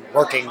have been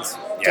working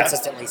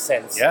consistently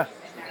since. Yeah.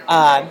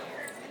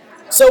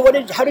 So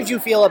how did you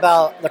feel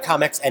about the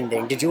comics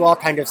ending? Did you all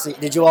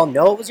did you all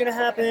know it was going to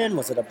happen?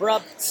 Was it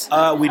abrupt?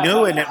 We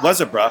knew, and it was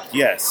abrupt,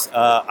 yes.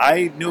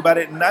 I knew about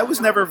it, and I was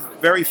never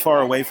very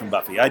far away from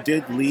Buffy. I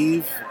did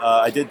leave.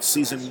 I did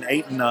season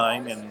 8 and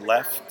 9 and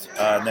left.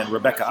 And then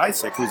Rebecca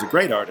Isaac, who's a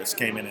great artist,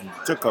 came in and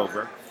took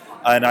over.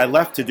 And I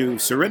left to do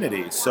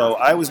Serenity. So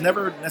I was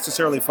never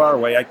necessarily far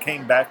away. I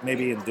came back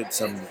maybe and did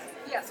some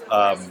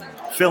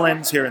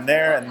fill-ins here and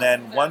there. And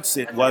then once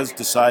it was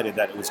decided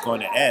that it was going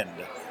to end,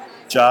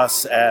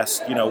 Joss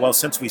asked, well,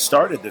 since we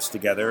started this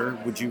together,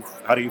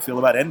 how do you feel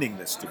about ending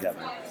this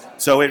together?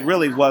 So it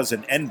really was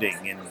an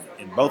ending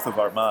in both of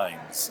our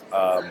minds.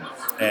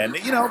 And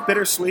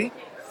bittersweet.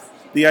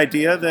 The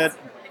idea that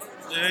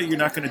you're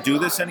not going to do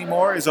this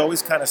anymore is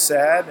always kind of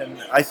sad.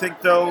 And I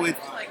think, though,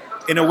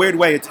 in a weird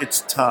way,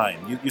 it's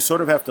time. You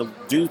sort of have to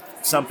do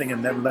something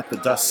and then let the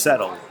dust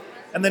settle.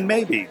 And then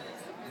maybe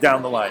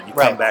down the line you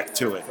come back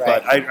to it.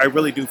 But I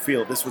really do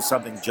feel this was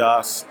something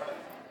Joss,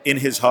 in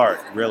his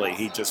heart, really,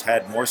 he just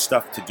had more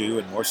stuff to do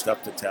and more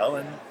stuff to tell.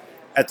 And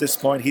at this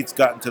point, he's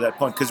gotten to that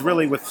point. Because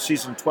really, with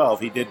season 12,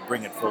 he did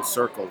bring it full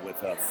circle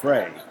with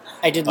Frey.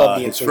 I did love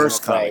the his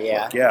first comic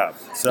book. Yeah.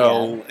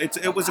 So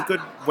it was a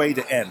good way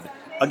to end.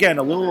 Again,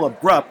 a little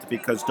abrupt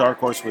because Dark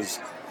Horse was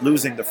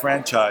losing the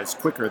franchise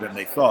quicker than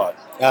they thought.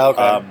 Oh,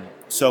 okay.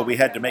 So we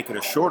had to make it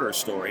a shorter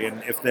story.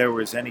 And if there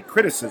was any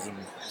criticism,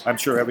 I'm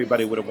sure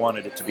everybody would have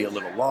wanted it to be a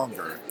little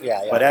longer.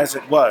 Yeah. But as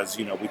it was,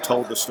 we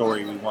told the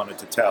story we wanted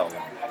to tell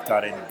and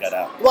got in and got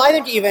out. Well, I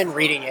think even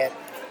reading it,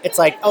 it's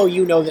like, that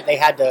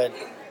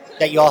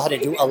you all had to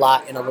do a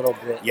lot in a little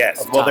bit.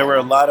 Yes. Well, there were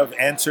a lot of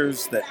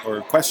answers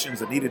or questions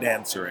that needed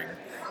answering.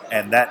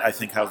 And that, I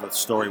think, how the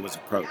story was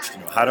approached.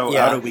 How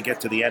do we get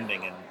to the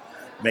ending and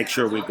make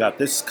sure we've got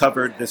this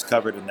covered,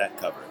 and that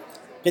covered?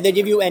 Did they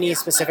give you any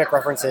specific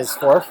references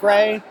for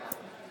Frey?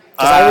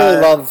 Because I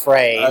really love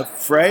Frey.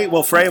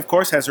 Frey, of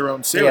course, has her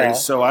own series,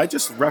 so I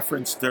just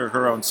referenced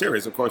her own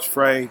series. Of course,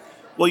 Frey,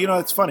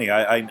 it's funny.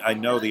 I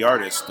know the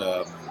artist,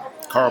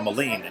 Carl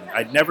Moline, and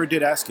I never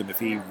did ask him if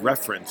he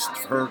referenced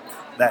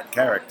that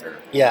character.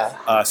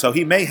 Yeah. So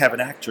he may have an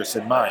actress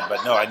in mind,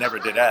 but no, I never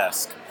did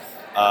ask.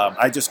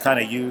 I just kind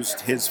of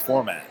used his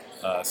format.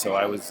 So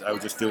I was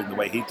just doing the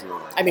way he drew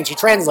it. I mean, she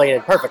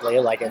translated perfectly,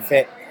 it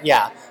fit.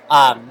 Yeah.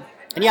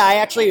 And yeah,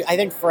 I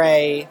think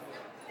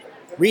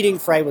reading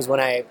Frey was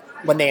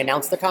when they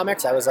announced the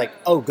comics, I was like,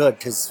 oh, good,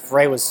 because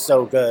Frey was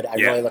so good. I'm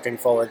really looking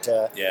forward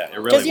to. Yeah, it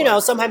really was.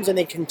 Because sometimes when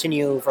they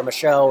continue from a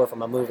show or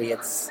from a movie,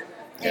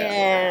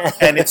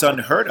 And it's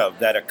unheard of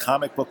that a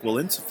comic book will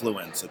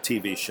influence a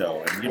TV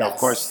show. And, of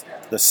course,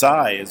 the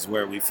Psy is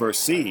where we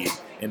first see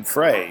in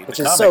Frey, which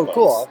is so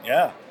cool.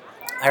 Yeah.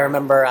 I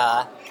remember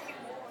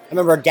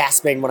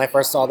gasping when I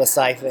first saw the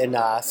Psy in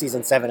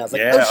season 7. I was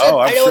like, yeah,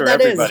 oh shit, I'm sure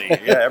everybody.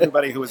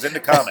 Everybody who was into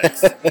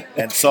comics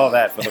and saw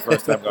that for the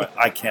first time going,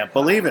 I can't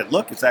believe it.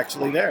 Look, it's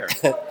actually there.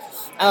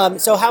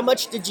 So how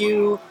much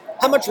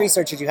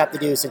research did you have to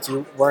do since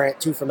you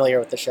weren't too familiar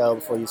with the show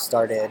before you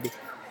started?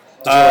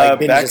 Did you,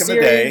 binge back the in the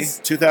day, series?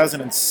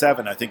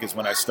 2007, I think is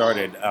when I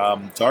started.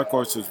 Dark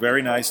Horse was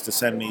very nice to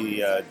send me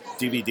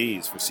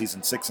DVDs for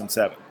season 6 and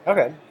 7.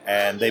 Okay.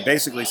 And they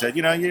basically said,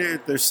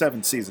 there's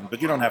 7 seasons,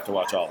 but you don't have to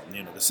watch all of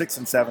them. The 6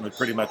 and 7 are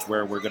pretty much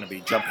where we're going to be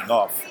jumping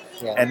off.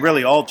 Yeah. And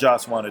really all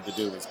Joss wanted to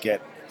do was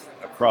get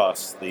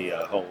across the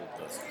whole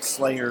the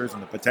Slayers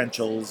and the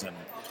potentials and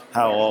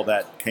how all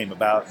that came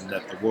about, and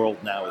that the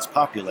world now is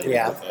populated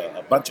with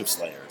a bunch of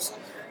Slayers.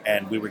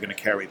 And we were going to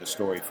carry the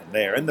story from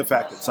there. And the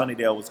fact that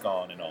Sunnydale was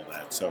gone and all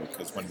that. So,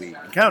 because when we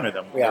encounter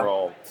them, they're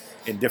all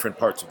in different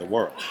parts of the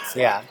world.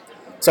 Yeah.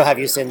 So have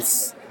you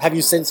since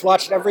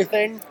watched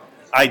everything?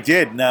 I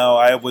did. Now,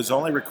 I was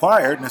only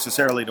required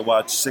necessarily to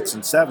watch 6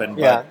 and 7,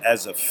 but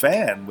as a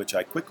fan, which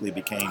I quickly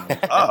became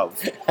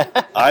of,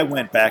 I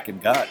went back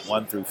and got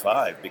 1 through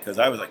 5 because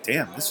I was like,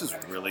 damn, this is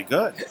really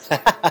good.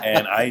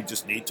 And I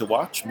just need to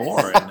watch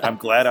more. And I'm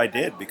glad I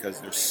did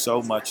because there's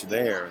so much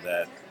there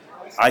that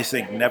I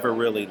think never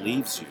really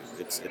leaves you.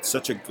 It's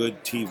such a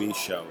good TV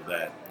show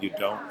that you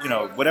don't,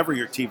 whatever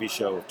your TV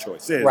show of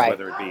choice is,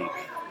 whether it be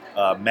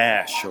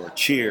MASH or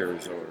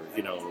Cheers or,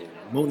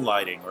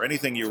 Moonlighting or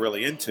anything you're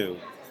really into,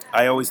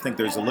 I always think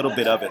there's a little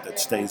bit of it that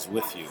stays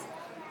with you.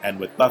 And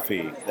with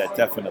Buffy, that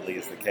definitely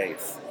is the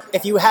case.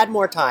 If you had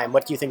more time,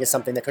 what do you think is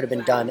something that could have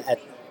been done at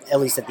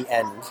least at the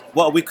end?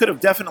 Well, we could have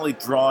definitely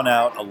drawn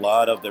out a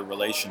lot of the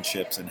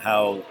relationships and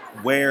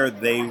where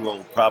they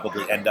will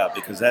probably end up,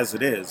 because as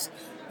it is,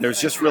 there's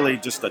just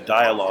a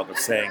dialogue of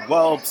saying,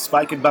 well,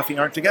 Spike and Buffy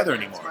aren't together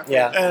anymore.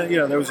 Yeah. And,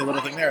 there was a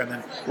little thing there. And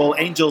then, well,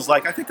 Angel's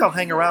like, I think I'll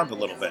hang around a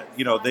little bit.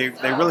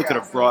 They really could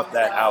have brought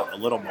that out a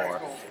little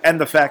more.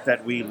 And the fact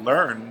that we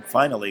learn,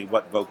 finally,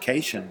 what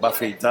vocation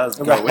Buffy does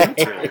go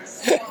into,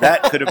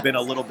 that could have been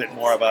a little bit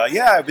more of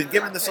I've been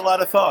giving this a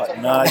lot of thought.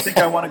 And I think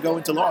I want to go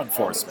into law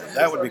enforcement.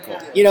 That would be cool.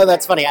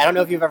 That's funny. I don't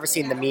know if you've ever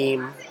seen the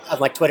meme of,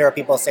 Twitter where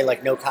people say,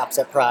 no cops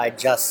at Pride,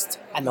 just,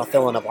 and they'll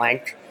fill in a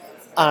blank.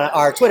 On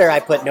our Twitter, I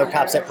put no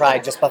cops at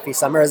Pride, just Buffy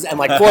Summers, and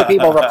 4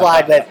 people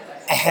replied with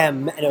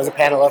ahem, and it was a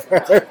panel of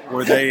her.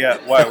 Were they?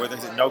 Why were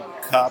there no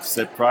cops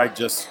at Pride?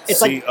 Just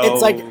it's like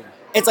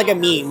a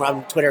meme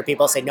on Twitter.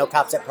 People say no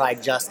cops at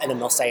Pride, just, and then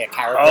they'll say a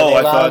character. Oh,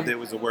 I love. thought there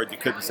was a word you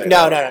couldn't say.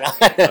 No. No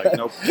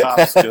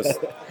cops, just.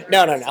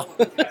 No.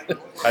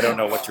 I don't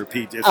know what your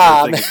PG if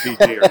your thing is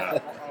PG or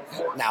not.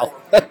 No.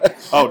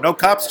 Oh, no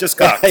cops, just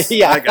cops.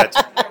 Yeah, I got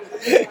you.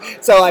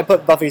 So I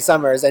put Buffy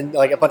Summers, and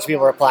a bunch of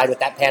people replied with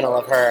that panel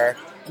of her,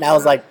 and I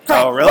was like,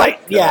 oh, really? Right.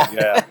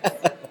 Yeah.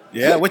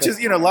 Yeah, which is,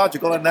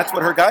 logical, and that's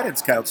what her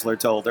guidance counselor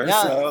told her,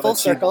 so full that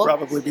she'd circle.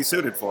 probably be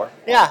suited for.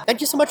 Yeah,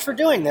 thank you so much for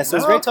doing this. It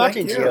was great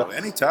talking to you.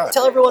 Anytime.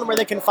 Tell everyone where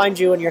they can find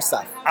you and your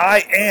stuff.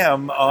 I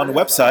am on the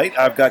website.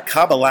 I've got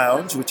Kaba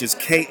Lounge, which is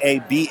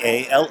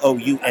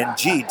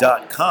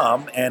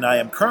KABALOUNG.com, and I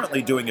am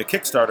currently doing a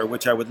Kickstarter,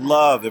 which I would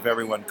love if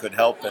everyone could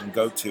help and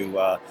go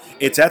to.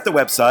 It's at the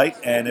website,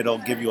 and it'll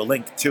give you a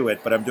link to it,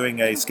 but I'm doing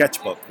a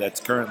sketchbook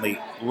that's currently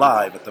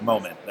live at the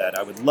moment that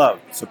I would love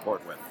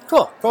support with.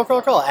 Cool.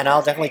 And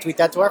I'll definitely tweet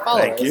that to our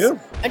followers. Thank you.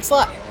 Thanks a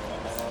lot.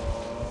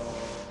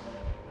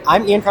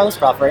 I'm Ian Carlos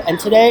Crawford, and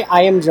today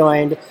I am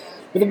joined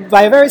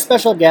by a very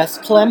special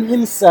guest, Clem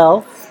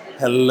himself.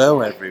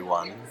 Hello,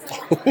 everyone.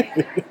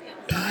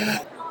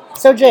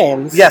 So,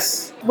 James.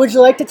 Yes. Would you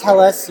like to tell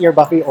us your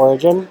Buffy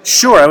origin?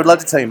 Sure, I would love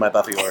to tell you my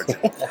Buffy origin.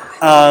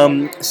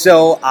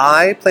 So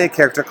I play a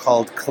character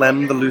called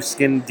Clem the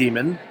Loose-Skinned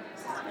Demon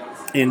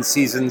in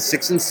seasons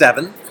 6 and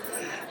 7.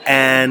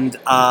 And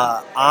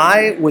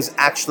I was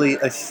actually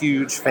a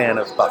huge fan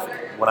of Buffy.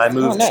 When I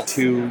moved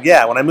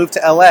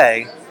to LA,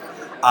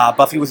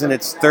 Buffy was in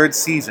its 3rd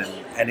season,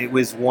 and it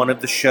was one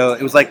of the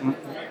shows. It was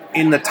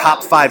in the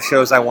top 5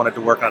 shows I wanted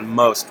to work on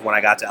most when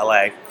I got to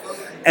LA.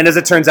 And as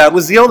it turns out, it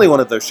was the only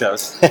one of those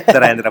shows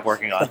that I ended up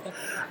working on.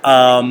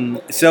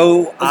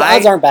 The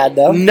odds aren't bad,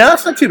 though. No,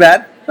 it's not too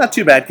bad. Not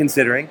too bad,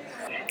 considering.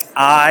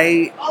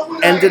 I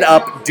ended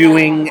up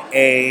doing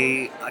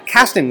a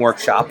casting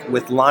workshop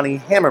with Lonnie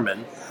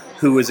Hammerman,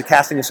 who was a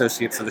casting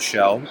associate for the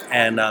show,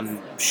 and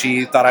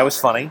she thought I was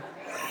funny.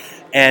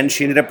 And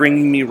she ended up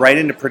bringing me right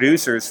into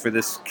producers for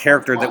this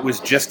character that was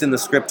just in the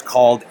script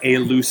called a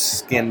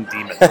loose-skinned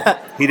demon.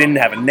 He didn't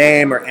have a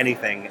name or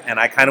anything, and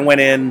I kind of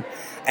went in,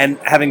 and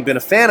having been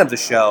a fan of the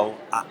show,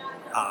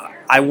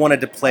 I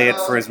wanted to play it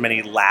for as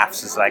many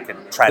laughs as I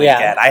could try to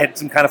get. I had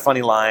some kind of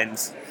funny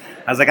lines.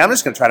 I was like, I'm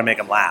just going to try to make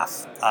them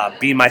laugh.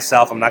 Be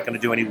myself. I'm not going to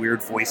do any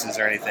weird voices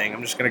or anything.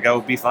 I'm just going to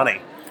go be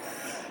funny.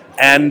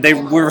 And they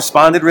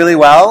responded really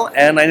well,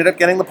 and I ended up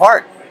getting the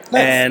part.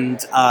 Nice. And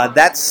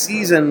that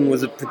season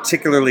was a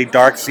particularly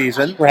dark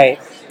season. Right.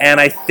 And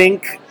I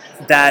think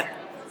that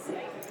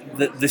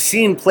the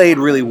scene played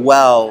really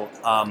well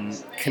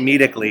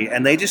comedically,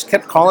 and they just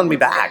kept calling me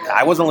back.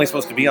 I was only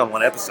supposed to be on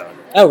one episode.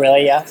 Oh,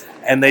 really? Yeah.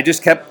 And they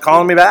just kept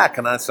calling me back,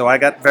 and so I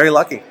got very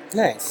lucky.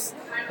 Nice.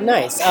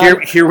 Nice.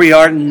 Here we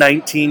are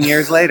 19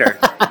 years later.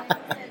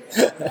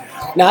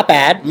 Not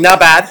bad. Not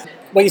bad.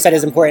 What you said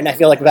is important, I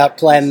feel like, about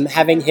Clem,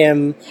 having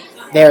him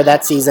there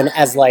that season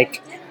as,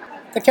 like,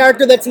 the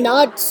character that's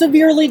not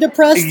severely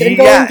depressed and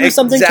going through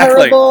something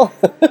terrible.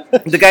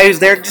 The guy who's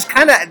there just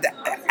kind of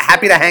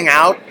happy to hang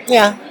out.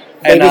 Yeah.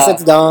 And,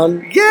 Babysits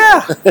Dawn.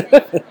 Yeah.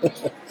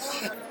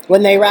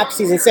 When they wrapped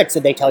season 6,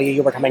 did they tell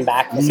you were coming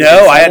back?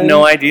 No, I had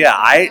no idea.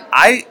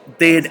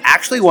 They had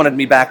actually wanted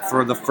me back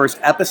for the first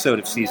episode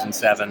of season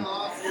 7,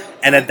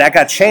 and that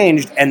got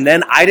changed. And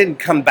then I didn't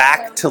come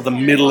back till the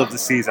middle of the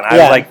season. I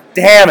was like,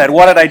 "Damn it!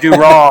 What did I do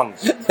wrong?"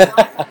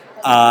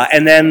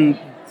 And then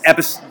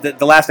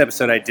the last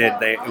episode I did,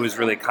 it was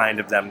really kind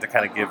of them to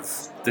kind of give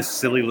this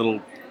silly little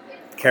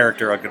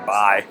character a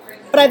goodbye.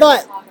 But I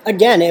thought,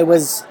 again, it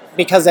was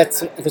because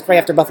it was right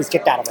after Buffy's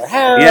kicked out of her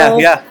house.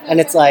 Yeah. And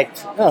it's like,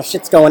 oh,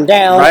 shit's going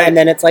down. Right. And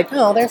then it's like,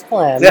 oh, there's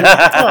Clem.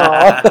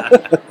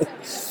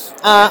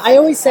 I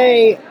always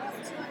say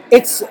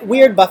it's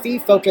weird. Buffy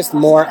focused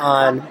more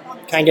on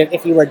kind of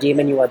if you were a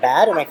demon, you were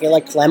bad. And I feel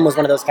like Clem was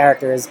one of those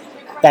characters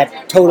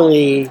that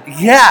totally...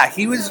 Yeah,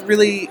 he was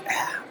really...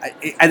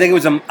 I think it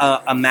was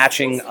a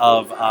matching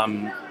of...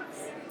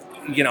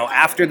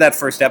 after that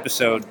first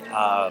episode,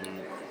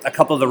 a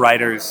couple of the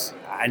writers...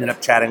 I ended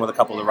up chatting with a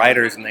couple of the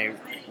writers, and they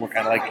were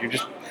kind of like,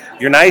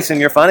 you're nice and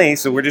you're funny,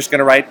 so we're just going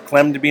to write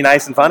Clem to be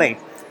nice and funny.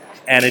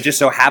 And it just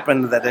so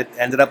happened that it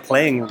ended up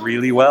playing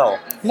really well.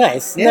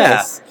 Nice,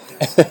 yeah.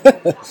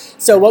 Nice.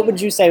 So what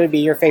would you say would be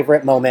your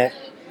favorite moment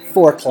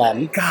for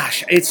Clem?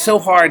 Gosh, it's so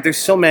hard. There's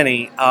so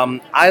many.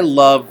 I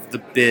love the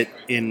bit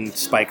in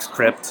Spike's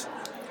Crypt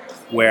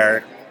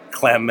where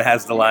Clem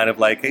has the line of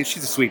like, hey,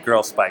 she's a sweet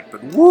girl, Spike,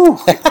 but woo,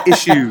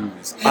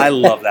 issues. I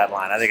love that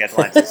line. I think that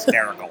line's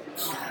hysterical.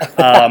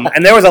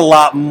 And there was a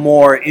lot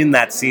more in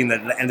that scene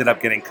that ended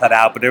up getting cut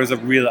out, but there was a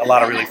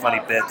lot of really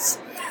funny bits.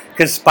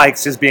 Because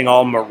Spike's just being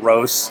all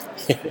morose,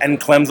 and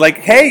Clem's like,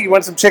 hey, you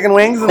want some chicken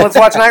wings? And let's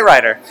watch Knight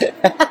Rider.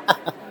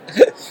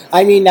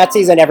 I mean, that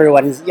season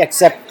everyone,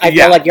 except I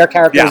feel like your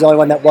character was the only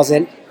one that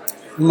wasn't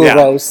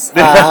morose.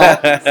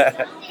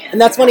 Yeah. And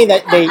that's funny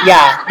that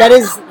that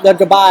is the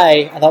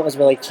goodbye I thought was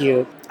really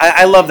cute.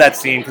 I love that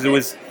scene because it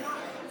was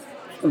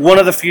one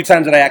of the few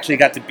times that I actually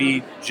got to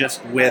be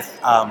just with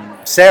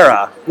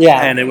Sarah.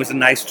 Yeah. And it was a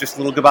nice, just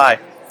little goodbye.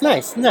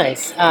 Nice,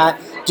 nice.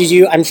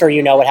 I'm sure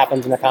you know what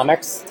happens in the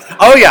comics.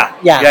 Oh, yeah.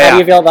 Yeah, how do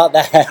you feel about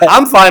that?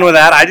 I'm fine with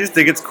that. I just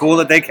think it's cool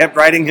that they kept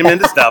writing him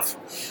into stuff.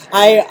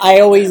 I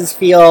always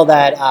feel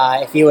that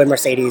if you and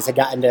Mercedes had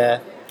gotten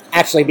to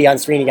actually be on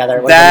screen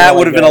together, that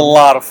would have been a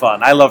lot of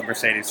fun. I love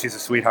Mercedes. She's a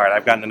sweetheart.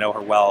 I've gotten to know her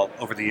well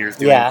over the years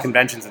doing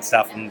conventions and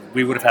stuff, and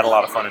we would have had a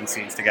lot of fun in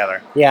scenes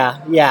together. Yeah.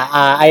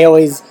 I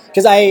always,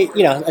 because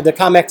the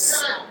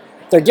comics,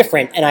 they're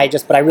different,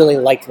 but I really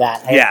liked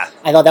that.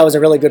 I thought that was a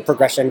really good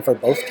progression for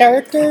both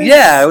characters.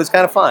 Yeah, it was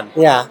kind of fun.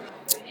 Yeah.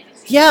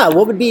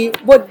 What would be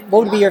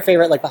your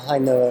favorite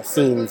behind the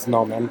scenes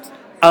moment?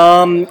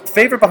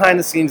 Favorite behind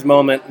the scenes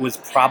moment was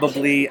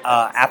probably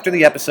after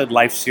the episode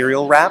Life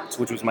Serial wrapped,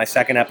 which was my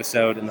second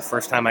episode and the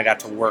first time I got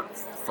to work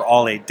for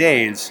all 8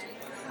 days.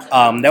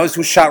 That was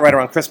shot right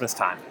around Christmas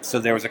time. So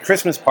there was a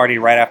Christmas party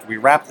right after we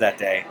wrapped that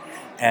day,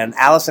 and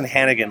Allison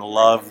Hannigan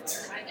loved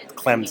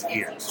Clem's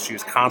ears. She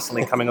was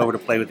constantly coming over to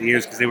play with the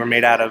ears because they were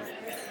made out of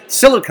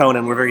silicone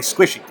and were very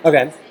squishy.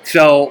 Okay.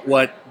 So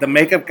what the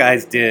makeup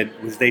guys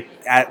did was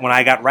when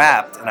I got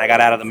wrapped and I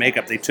got out of the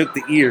makeup, they took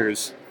the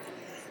ears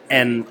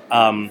and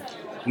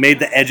made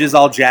the edges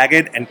all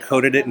jagged and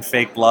coated it in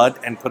fake blood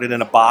and put it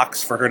in a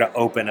box for her to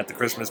open at the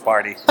Christmas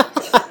party.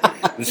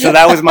 So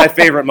that was my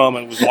favorite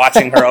moment, was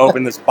watching her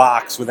open this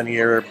box with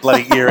a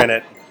bloody ear in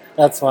it.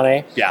 That's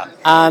funny. Yeah.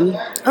 All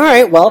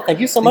right. Well, thank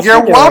you so much.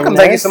 You're welcome.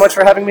 Thank you so much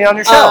for having me on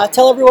your show.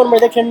 Tell everyone where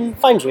they can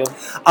find you.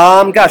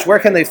 Where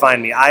can they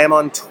find me? I am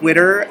on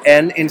Twitter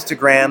and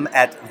Instagram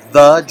at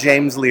the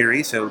James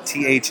Leary. So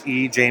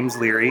THE James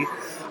Leary.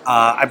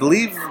 I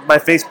believe my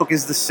Facebook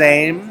is the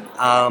same.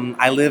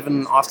 I live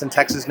in Austin,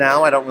 Texas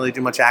now. I don't really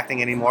do much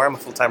acting anymore. I'm a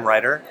full-time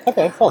writer.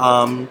 Okay, cool.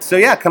 Come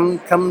say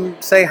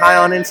hi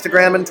on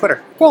Instagram and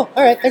Twitter. Cool.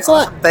 All right. Thanks a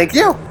lot. Thank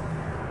you.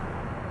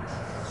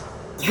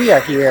 We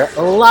are here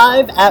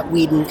live at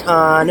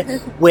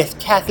WhedonCon with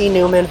Kathy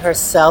Newman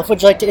herself.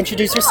 Would you like to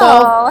introduce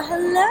yourself? Oh,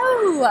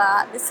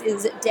 hello. This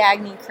is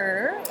Dagny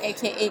Kerr,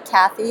 a.k.a.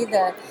 Kathy,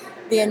 the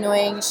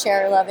annoying,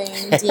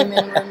 share-loving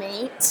demon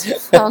roommate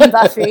from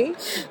Buffy.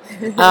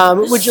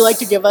 Would you like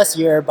to give us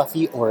your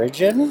Buffy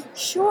origin?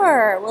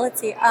 Sure. Well, let's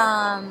see.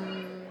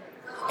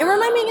 It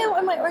reminded me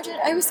of my origin.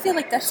 I always feel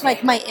like that's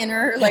my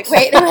inner, wait.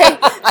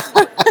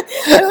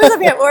 It was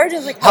my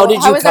origin. How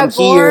did you come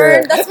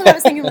here? That's what I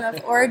was thinking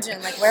of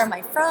origin. Where am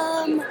I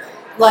from?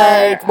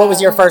 What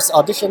was your first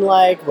audition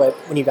like?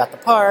 When you got the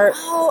part?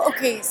 Oh,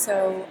 okay.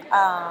 So,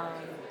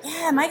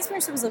 my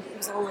experience was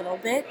a little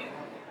bit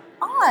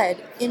odd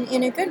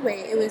in a good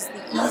way. It was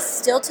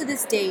still to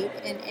this date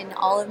in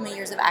all of my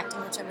years of acting,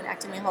 which I've been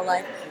acting my whole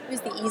life, it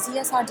was the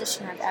easiest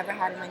audition I've ever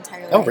had in my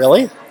entire life. Oh,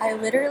 really? I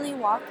literally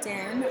walked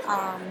in.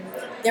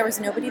 There was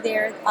nobody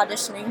there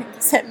auditioning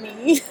except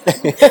me,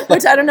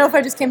 which I don't know if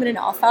I just came in an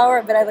off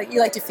hour, but you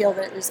like to feel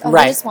that it was,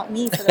 Right. They just want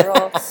me for the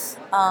role.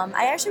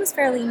 I actually was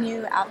fairly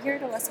new out here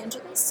to Los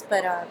Angeles,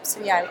 but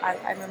so yeah,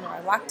 I remember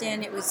I walked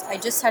in. I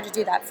just had to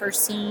do that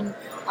first scene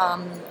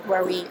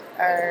where we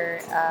are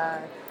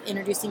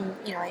introducing,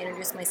 I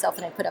introduced myself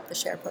and I put up the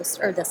Cher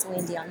poster, or the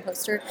Celine Dion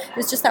poster. It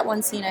was just that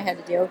one scene I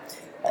had to do.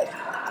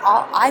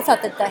 I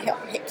thought that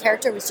the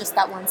character was just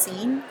that one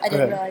scene. I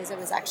didn't realize it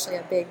was actually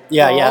a big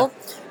role.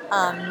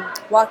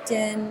 Walked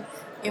in.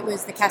 It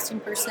was the casting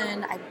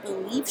person. I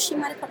believe she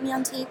might have put me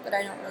on tape, but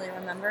I don't really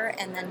remember.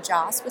 And then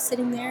Joss was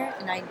sitting there,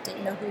 and I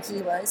didn't know who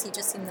he was. He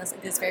just seemed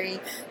like this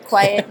very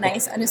quiet,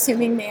 nice,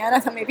 unassuming man.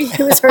 I thought maybe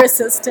he was her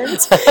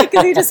assistant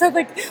because he just had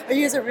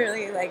he has a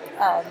really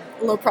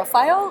low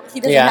profile. He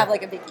doesn't have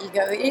a big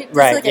ego. It's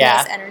a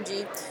nice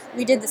energy.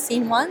 We did the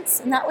scene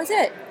once, and that was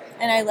it.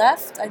 And I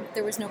left.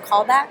 There was no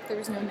callback. There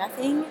was no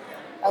nothing,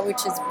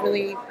 which is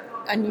really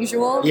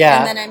unusual. Yeah.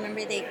 And then I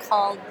remember they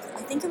called,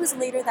 I think it was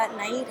later that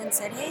night, and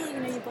said, hey,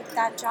 you booked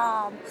that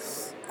job.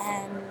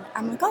 And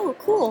I'm like, oh,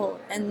 cool.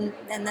 And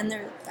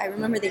then I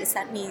remember they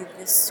sent me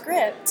this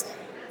script,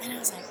 and I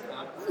was like,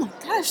 oh my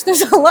gosh,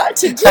 there's a lot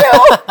to do.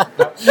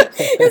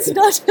 It's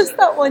not just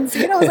that one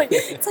scene. I was like,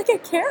 it's like a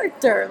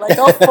character, like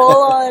a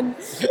full-on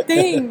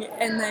thing.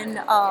 And then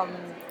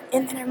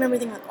I remember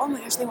thinking, oh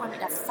my gosh, they want me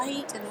to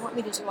fight and they want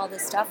me to do all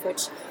this stuff,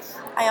 which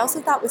I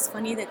also thought was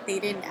funny that they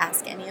didn't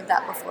ask any of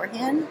that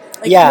beforehand.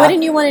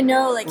 Wouldn't you want to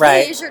know,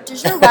 right. Hey,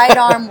 does your right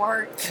arm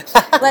work?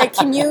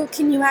 Can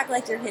you act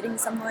like you're hitting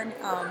someone?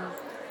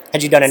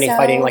 Had you done any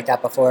fighting like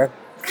that before?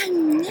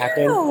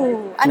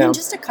 No. I mean,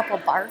 just a couple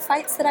bar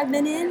fights that I've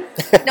been in.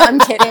 No, I'm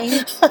kidding.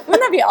 Wouldn't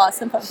that be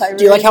awesome if I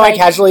Do you like how I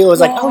casually was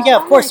like, oh yeah,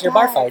 of course, your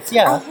bar fights,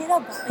 yeah.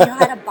 I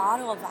had a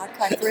bottle of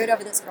vodka. I threw it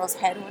over this girl's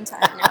head one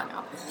time.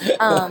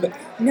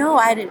 No,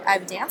 I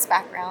have a dance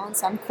background,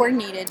 so I'm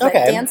coordinated, but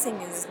dancing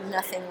is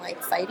nothing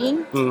like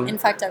fighting. In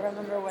fact, I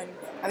remember when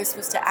I was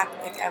supposed to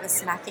act like I was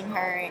smacking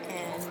her,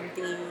 and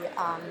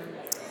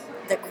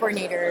the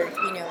coordinator,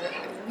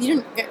 you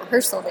didn't get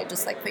rehearsal, they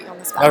just put you on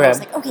the spot. I was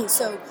like, okay,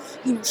 so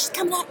she's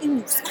coming at you,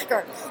 and you smack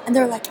her, and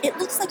they're like, it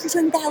looks like you're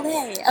doing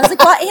ballet. I was like,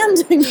 well, I am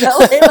doing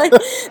ballet.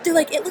 They're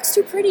like, it looks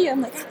too pretty.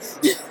 I'm like,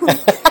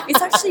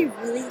 it's actually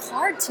really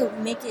hard to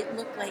make it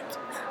look like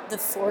the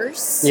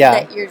force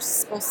that you're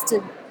supposed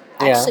to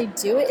actually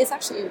do it.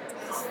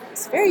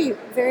 It's very,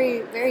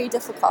 very, very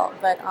difficult.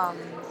 But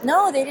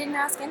no, they didn't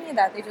ask any of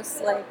that. They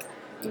just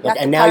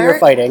and now you're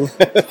fighting.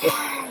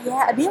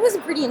 Yeah. I mean, it was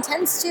pretty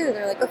intense too.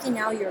 They're like, okay,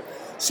 now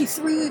she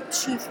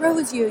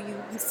throws you,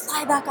 you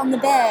fly back on the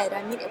bed.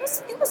 I mean, it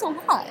was a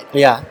lot.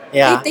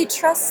 Yeah. They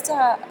trust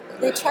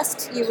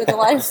you with a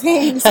lot of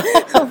things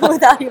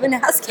without even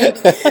asking,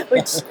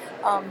 which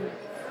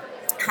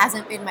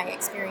hasn't been my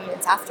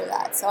experience after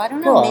that. So I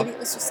don't know. Cool. Maybe it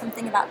was just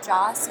something about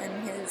Joss and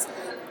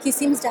he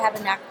seems to have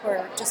a knack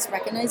for just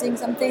recognizing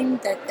something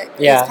that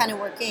is kind of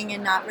working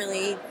and not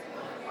really.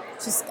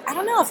 I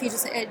don't know if it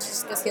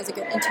just because he has a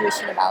good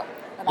intuition about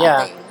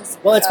things.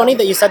 Well, it's funny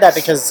that you said that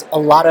because a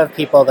lot of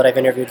people that I've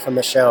interviewed from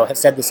the show have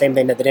said the same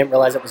thing, that they didn't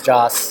realize it was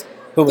Joss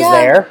who was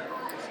there.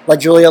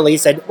 Like Julia Lee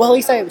said, well, at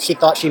least she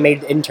thought she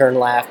made the intern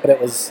laugh, but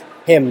it was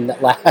him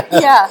that laughed.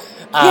 Yeah.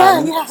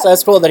 So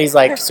it's cool that he's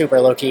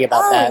super low key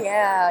about that.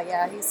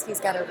 Yeah. He's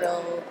got a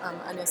real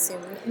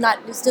unassuming.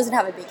 Just doesn't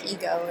have a big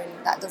ego,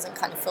 and that doesn't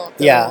kind of fill up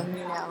the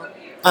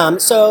room,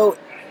 So.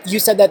 You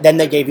said that then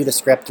they gave you the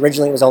script.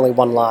 Originally it was only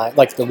one line,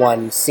 the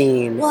one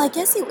scene. Well, I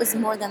guess it was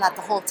more than that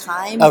the whole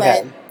time,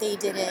 but they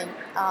didn't,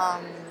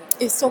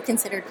 it was still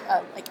considered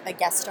a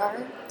guest star,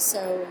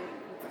 so,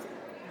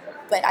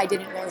 but I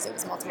didn't realize it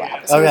was multiple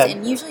episodes.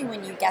 And usually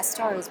when you guest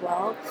star as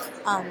well,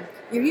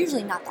 you're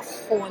usually not the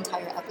whole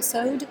entire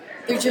episode.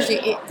 There's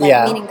usually,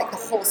 meaning that the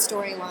whole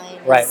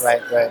storyline right.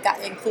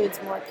 That includes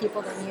more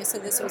people than you, so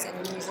this was an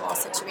unusual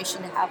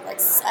situation to have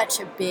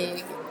such a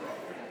big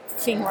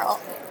thing where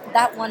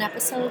that one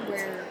episode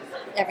where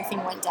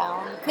everything went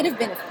down could have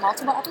been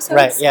multiple episodes.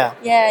 Right, yeah.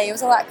 Yeah, it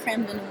was a lot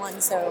crammed into one,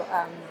 so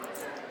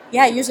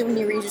usually when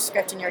you read your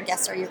script and you're a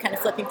guest star, you're kind of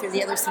flipping through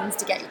the other scenes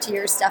to get to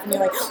your stuff, and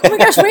you're like, oh my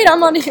gosh, wait,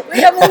 I'm in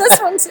this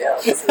one too.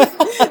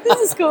 This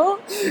is cool.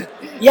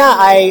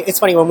 Yeah, it's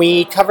funny, when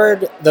we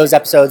covered those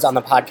episodes on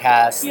the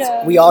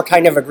podcast, we all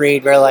kind of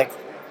agreed, we're like,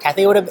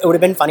 Kathy, it would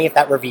have been funny if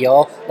that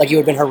reveal, you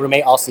had been her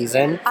roommate all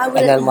season. I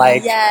would have,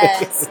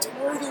 yes,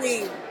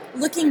 totally.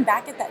 Looking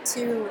back at that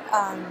too,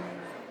 I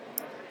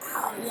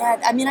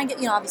mean, I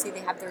get, obviously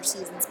they have their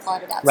seasons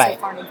plotted out so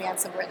far in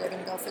advance of where they're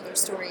going to go for their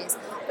stories.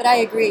 But I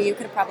agree, you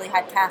could have probably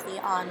had Kathy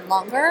on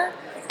longer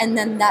and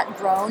then that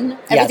grown,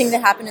 everything Yes.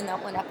 that happened in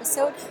that one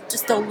episode,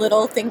 just a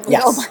little thing, little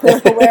Yes. by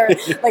little, where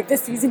like the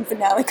season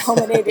finale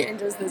culminated in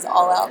just this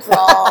all-out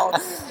brawl,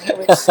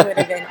 which would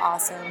have been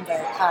awesome.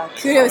 But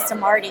kudos to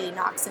Marty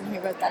Noxon, who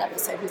wrote that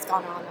episode, who's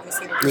gone on,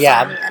 obviously, to do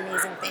Yeah. so many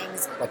amazing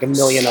things. Like a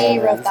million other She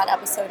wrote ones. that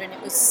episode, and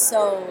it was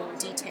so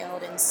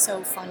detailed and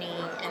so funny.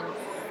 And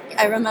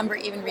I remember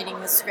even reading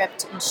the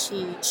script, and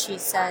she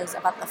says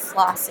about the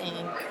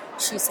flossing.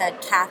 She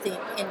said Kathy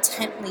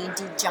intently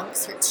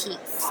dejunks her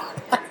teeth.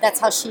 That's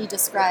how she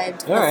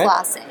described the All right.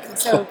 flossing.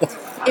 So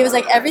it was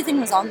like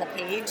everything was on the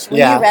page. When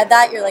Yeah. you read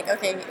that, you're like,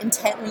 okay,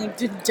 intently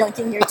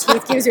dejunking your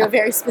teeth gives you a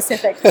very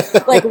specific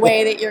like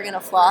way that you're gonna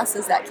floss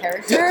as that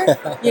character,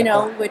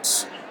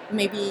 which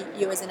maybe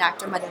you as an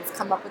actor might have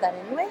come up with that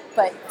anyway,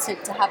 but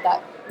to have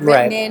that written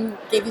Right. in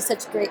gave you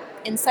such great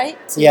insight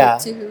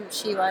to who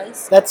she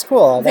was. That's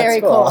cool. That's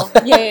Very cool.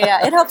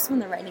 Yeah. It helps when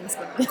the writing's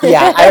good.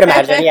 Yeah, I would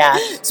imagine. Yeah.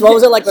 So, what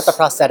was it like with the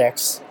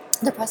prosthetics?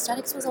 The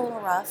prosthetics was a little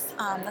rough.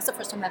 That's the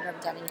first time I've ever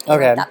done anything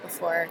Okay. like that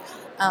before,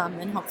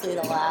 and hopefully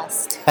the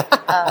last.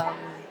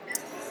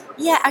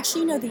 Yeah,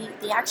 actually,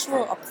 the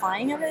actual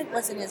applying of it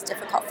wasn't as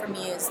difficult for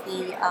me as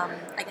the,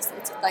 I guess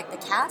it's like the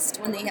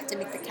cast, when they have to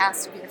make the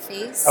cast of your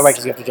face. Oh, right,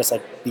 because you have to just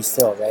like be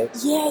still, right?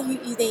 Yeah,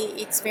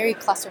 it's very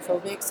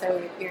claustrophobic,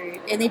 so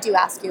and they do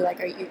ask you, like,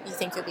 you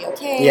think you'll be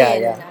okay? Yeah,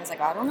 and yeah. I was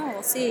like, I don't know,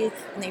 we'll see.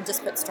 And they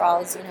just put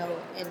straws, in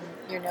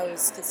your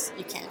nose, because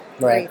you can't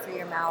Right. breathe through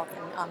your mouth.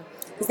 And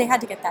because they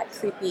had to get that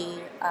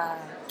creepy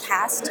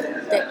cast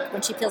that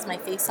when she peels my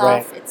face Right.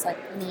 off, it's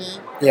like me.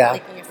 Yeah.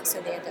 Like,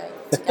 so they had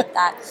to get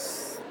that.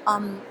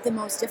 The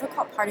most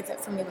difficult part of it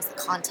for me was the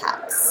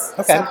contacts.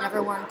 Okay. So I've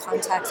never worn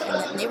contacts,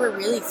 and they were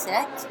really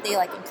thick. They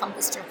like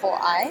encompassed your whole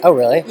eye. Oh,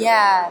 really?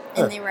 Yeah,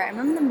 Huh. and I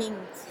remember them being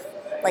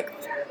like,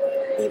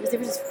 they were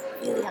just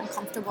really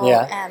uncomfortable.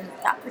 Yeah. And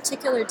that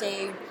particular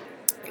day,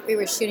 we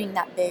were shooting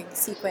that big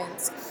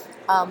sequence.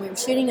 We were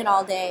shooting it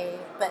all day,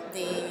 but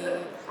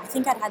I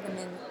think I'd had them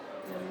in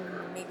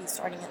maybe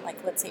starting at like,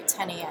 let's say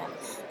 10 a.m.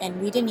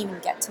 And we didn't even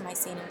get to my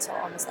scene until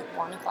almost like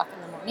 1 o'clock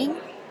in the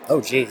morning. Oh,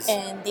 geez.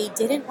 And they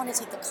didn't want to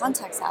take the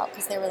contacts out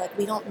because they were like,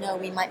 we don't know,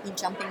 we might be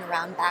jumping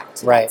around back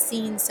to Right. that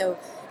scene. So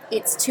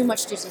it's too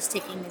much to just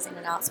taking these in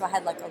and out. So I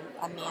had like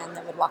a man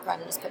that would walk around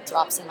and just put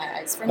drops in my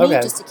eyes for me Okay.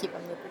 just to keep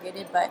them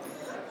lubricated. But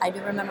I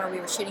do remember we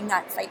were shooting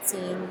that fight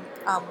scene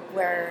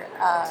where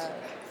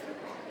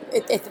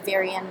at the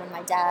very end when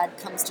my dad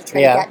comes to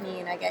try Yeah. to get me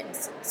and I get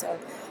so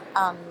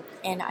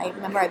and I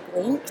remember I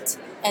blinked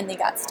and they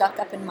got stuck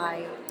up in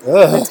my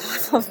Ugh. the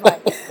top of my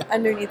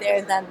underneath there.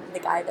 And then the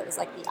guy that was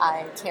like the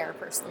eye care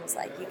person was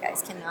like, you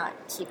guys cannot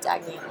keep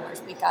Dagny anymore.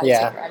 We got to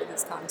Yeah. take her out of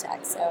these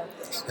contacts. So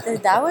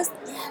that was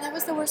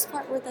the worst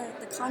part were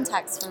the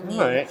contacts for me.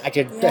 All right. I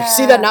could Yeah.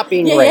 see that not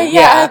being yeah, great.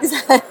 Yeah,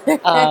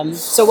 exactly.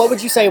 So, what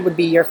would you say would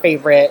be your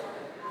favorite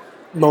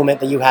moment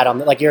that you had on,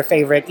 like your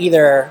favorite,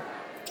 either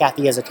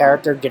Kathy as a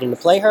character getting to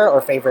play her,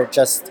 or favorite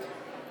just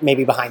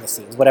maybe behind the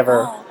scenes,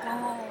 whatever. Oh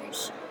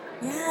gosh,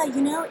 yeah.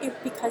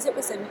 Because it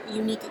was a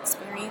unique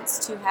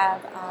experience to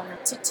have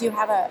to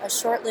have a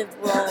short-lived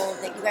role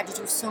that you got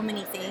to do so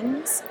many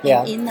things. Yeah.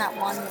 And in that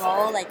one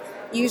role, like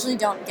you usually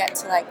don't get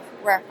to like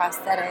wear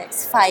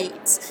prosthetics,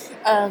 fight,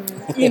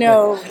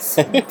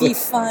 be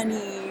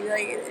funny,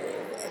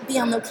 like be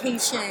on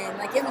location.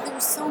 Like there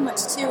was so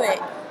much to it.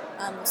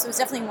 So it was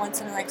definitely a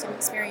once-in-a-lifetime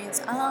experience.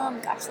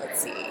 Gosh,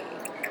 let's see.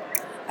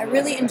 I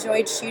really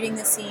enjoyed shooting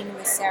the scene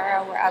with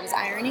Sarah where I was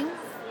ironing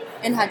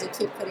and had to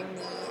keep putting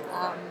the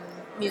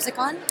music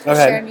on, Okay.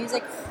 share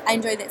music. I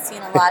enjoyed that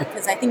scene a lot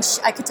because I think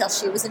I could tell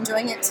she was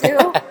enjoying it too.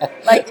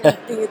 Like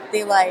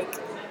the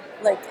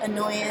like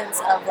annoyance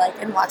of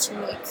and watching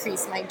me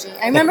crease my jeans.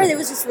 I remember it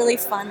was just really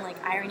fun, like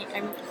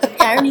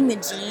ironing the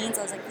jeans.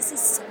 I was like, this is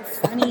so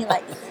funny,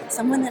 like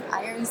someone that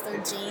irons their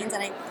jeans.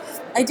 And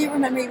I do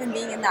remember even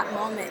being in that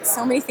moment,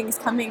 so many things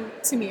coming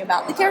to me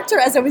about the character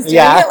as I was doing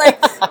Yeah. it. Like,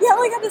 oh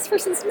my god, this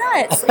person's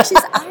nuts. Like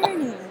she's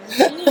ironing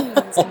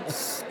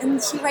jeans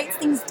and she writes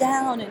things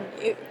down,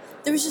 and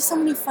there was just so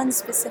many fun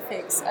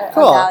specifics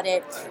Cool. about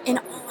it. And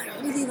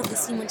I really love the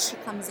scene when she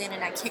comes in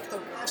and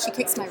she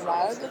kicks my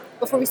rug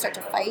before we start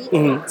to fight.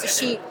 Mhm. So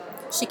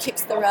she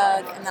kicks the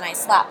rug and then I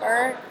slap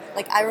her.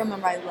 Like I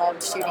remember I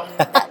loved shooting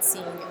that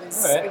scene.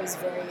 Alright. It was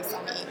very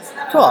funny.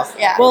 Cool.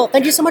 Yeah. Well,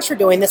 thank you so much for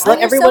doing this. Oh, Let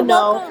you're everyone so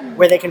know welcome.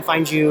 where they can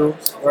find you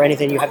or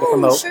anything you have to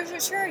promote.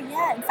 Sure.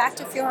 Yeah. In fact,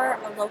 if you're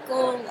a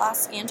local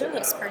Los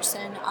Angeles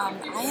person,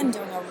 I am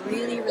doing a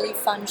really, really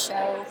fun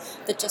show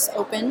that just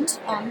opened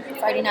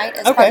Friday night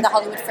as part Okay. of the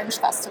Hollywood Fringe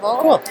Festival.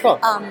 Cool.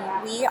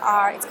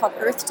 It's called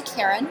Earth to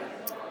Karen.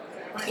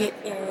 It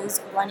is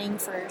running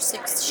for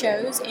 6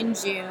 shows in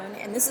June,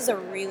 and this is a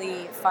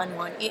really fun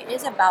one. It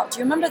is about, do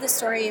you remember the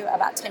story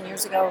about 10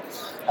 years ago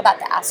about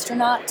the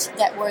astronaut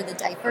that wore the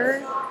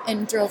diaper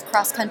and drove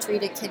cross-country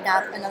to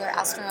kidnap another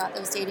astronaut that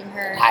was dating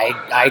her?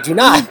 I do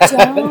not.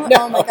 Don't? No.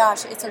 Oh my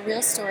gosh, it's a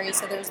real story.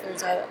 So there's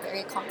a very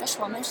accomplished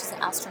woman, she's an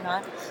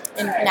astronaut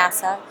in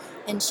NASA,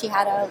 and she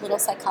had a little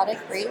psychotic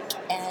break,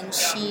 and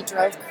she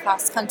drove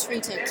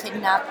cross-country to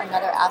kidnap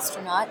another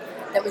astronaut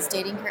that was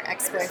dating her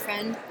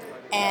ex-boyfriend.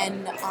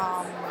 and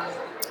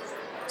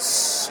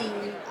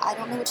I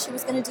don't know what she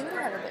was going to do to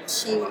her, but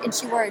she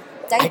wore a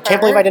diaper. I can't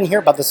believe I didn't hear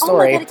about the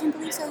story. Oh my God, I can't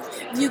believe so.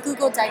 If you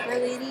Google diaper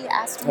lady,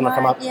 astronaut.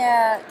 Come up?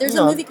 Yeah, there's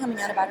No. a movie coming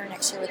out about her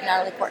next year with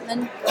Natalie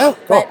Portman. Oh,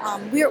 cool.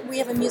 But we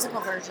have a musical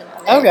version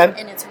of it, Okay.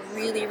 and it's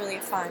really, really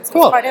fun. So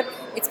Cool.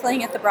 it's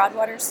playing at the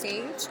Broadwater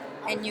stage,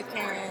 and you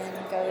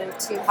can go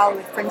to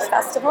Hollywood Fringe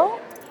Festival.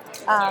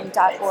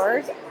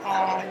 .org,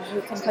 and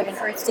you can put in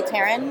Earth to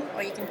Karen,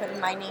 or you can put in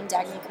my name,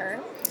 Dagny Kerr,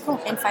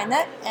 and find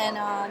that. And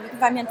you can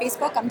find me on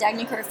Facebook. I'm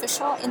Dagny Kerr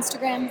Official,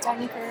 Instagram,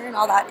 Dagny Kerr, and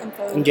all that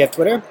info. And do you have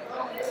Twitter?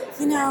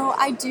 You know,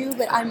 I do,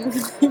 but I'm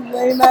really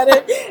lame at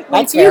it.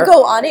 Once fair. you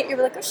go on it,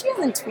 you're like, oh, she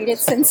hasn't tweeted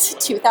since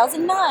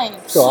 2009.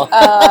 Cool.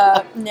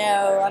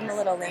 No, I'm a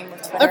little lame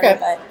with Twitter,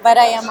 Okay. but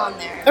I am on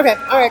there. Okay,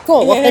 all right,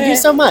 cool. Well, thank you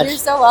so much. You're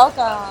so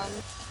welcome.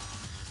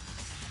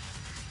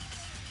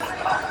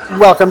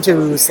 Welcome to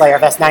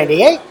SlayerFest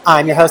 98.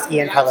 I'm your host,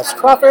 Ian Carlos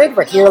Crawford.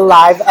 We're here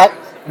live at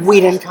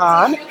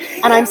WhedonCon,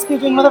 and I'm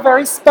speaking with a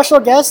very special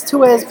guest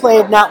who has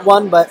played not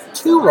one but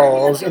two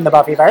roles in the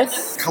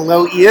Buffyverse.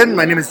 Hello, Ian.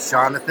 My name is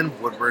Jonathan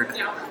Woodward.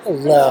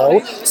 Hello.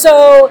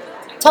 So,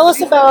 tell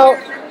us about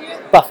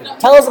Buffy.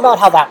 Tell us about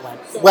how that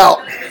went.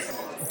 Well,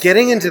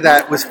 getting into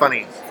that was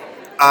funny.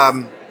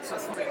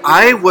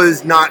 I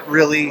was not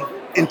really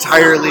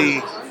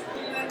entirely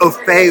au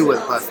fait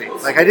with Buffy.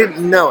 Like, I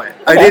didn't know it.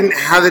 I didn't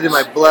have it in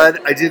my blood.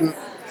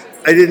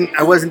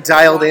 I wasn't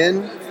dialed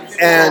in.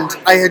 And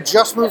I had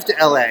just moved to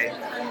LA,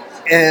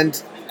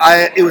 and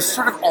it was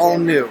sort of all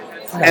new.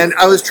 And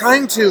I was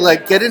trying to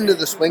like get into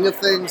the swing of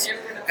things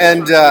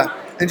and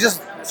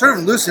just sort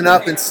of loosen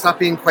up and stop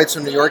being quite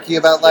so New Yorky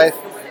about life.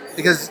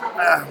 Because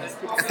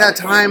at that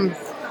time,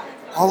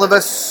 all of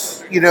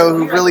us, you know,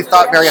 who really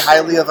thought very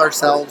highly of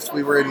ourselves,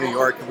 we were in New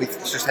York, and we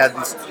just had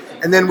these.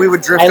 And then we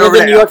would drift over I lived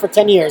in to New York for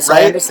 10 years, so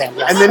right? I understand.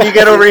 Yes. And then you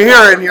get over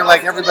here, and you're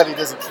like, everybody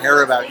doesn't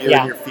care about you Yeah.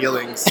 and your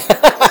feelings.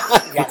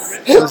 Yes.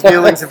 Those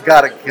feelings have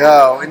got to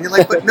go. And you're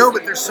like, but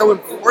they're so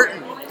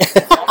important.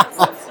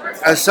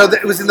 So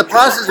it was in the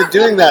process of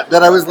doing that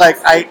I was like,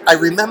 I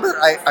remember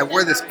I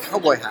wore this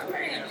cowboy hat.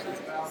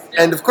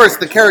 And of course,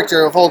 the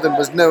character of Holden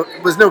was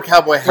no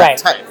cowboy hat Right.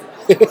 type.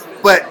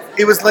 But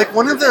it was like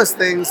one of those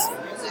things,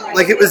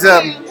 like it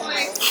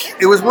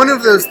was one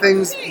of those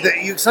things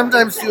that you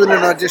sometimes do in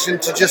an audition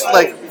to just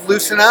like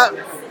loosen up,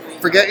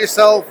 forget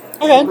yourself,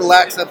 Okay.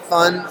 relax, have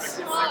fun,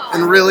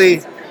 and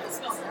really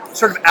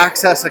sort of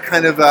access a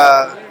kind of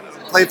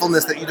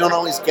playfulness that you don't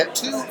always get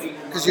to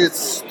because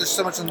there's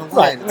so much on the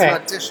line. Right, It's right.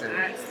 an audition.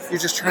 You're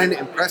just trying to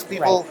impress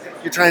people.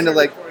 You're trying to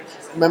like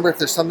remember if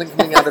there's something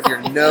coming out of your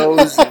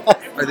nose.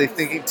 Are they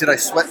thinking, did I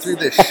sweat through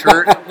this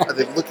shirt? Are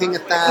they looking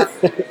at that?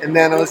 And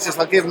then I was just,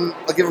 I'll give them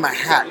a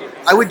hat.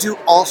 I would do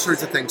all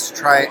sorts of things to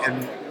try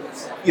and,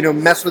 you know,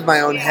 mess with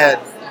my own head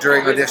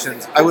during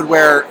auditions. I would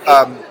wear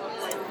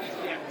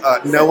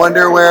no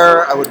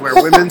underwear. I would wear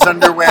women's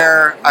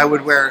underwear. I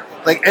would wear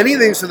like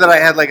anything so that I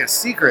had like a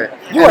secret.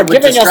 You and are it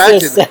would giving us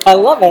distract this. me. I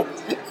love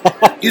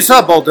it. You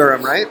saw Bull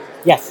Durham, right?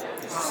 Yes.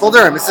 Bull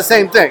Durham. It's the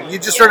same thing. You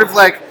just sort of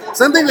like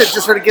something that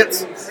just sort of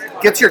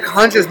gets your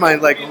conscious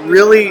mind like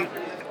really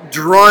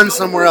drawn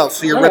somewhere else.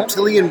 So your Okay.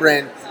 reptilian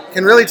brain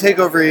can really take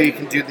over. You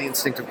can do the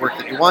instinctive work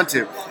that you want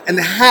to. And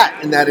the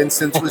hat in that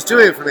instance was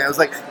doing it for me. I was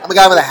like, I'm a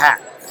guy with a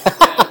hat.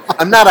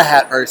 I'm not a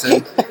hat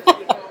person.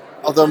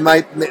 Although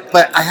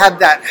but I had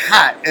that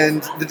hat,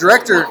 and the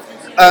director,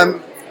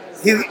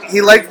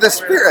 he liked the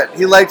spirit,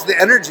 he liked the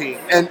energy,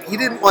 and he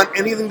didn't want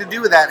anything to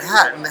do with that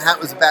hat, and the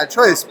hat was a bad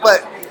choice,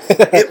 but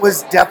it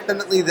was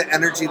definitely the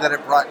energy that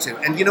it brought to.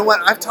 And you know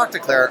what? I've talked to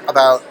Claire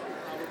about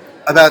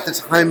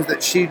the time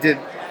that she did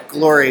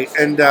Glory,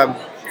 and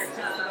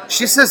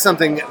she says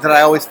something that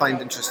I always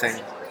find interesting.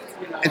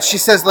 And she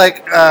says,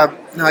 like,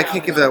 no, I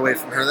can't give that away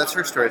from her. That's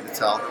her story to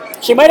tell.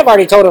 She might have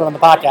already told it on the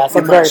podcast.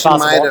 That's very She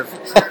possible. might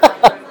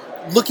have.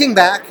 Looking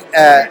back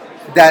at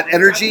that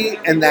energy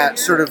and that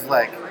sort of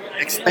like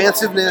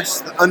expansiveness,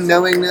 the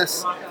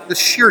unknowingness, the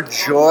sheer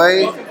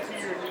joy,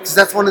 because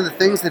that's one of the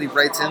things that he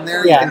writes in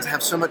there. Yeah. You can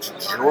have so much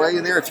joy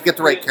in there if you get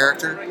the right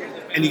character.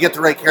 And you get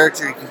the right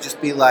character, you can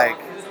just be like,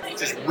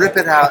 just rip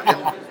it out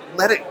and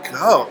let it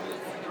go.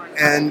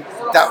 And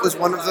that was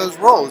one of those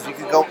roles. You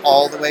could go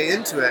all the way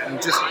into it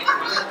and just,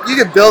 you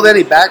could build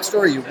any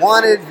backstory you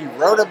wanted. He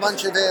wrote a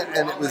bunch of it,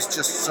 and it was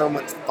just so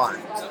much fun.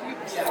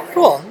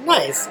 Cool,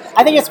 nice.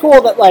 I think it's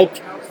cool that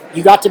like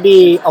you got to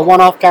be a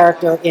one-off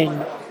character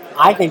in,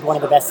 I think, one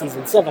of the best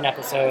season 7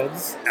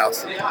 episodes.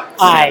 Elsie.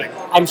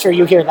 I'm sure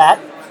you hear that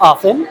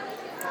often.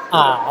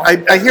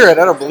 I hear it.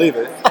 I don't believe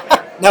it.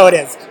 No, it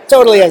is.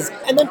 Totally is.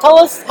 And then tell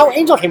us how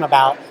Angel came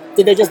about.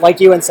 Did they just like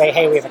you and say,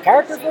 hey, we have a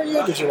character for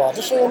you? Did you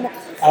audition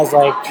as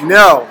like...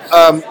 No.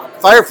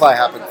 Firefly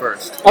happened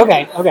first.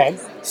 Okay.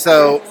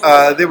 So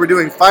they were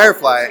doing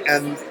Firefly,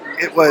 and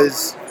it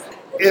was...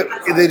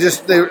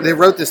 They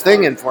wrote this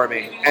thing in for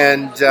me,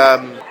 and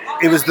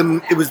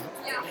it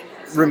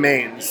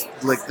remains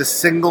like the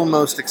single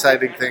most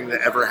exciting thing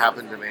that ever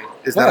happened to me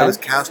is that I was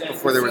cast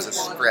before there was a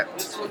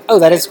script. Oh,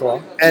 that is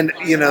cool. And,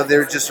 you know, they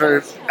were just sort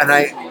of, and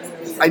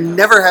I I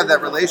never had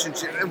that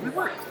relationship, and we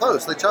weren't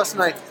close. Like Joss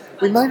and I,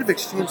 we might have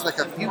exchanged like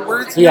a few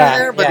words here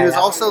and there, but he was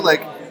also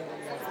like,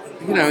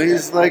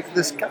 he's like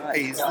this guy.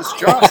 He's this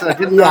Joss, and I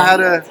didn't know how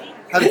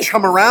to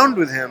chum around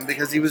with him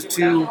because he was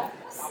too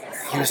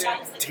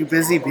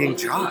busy being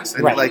Joss,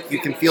 and like you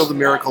can feel the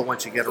miracle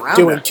once you get around.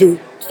 Doing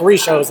 2-3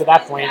 shows at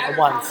that point at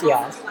once,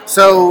 yeah.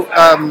 So,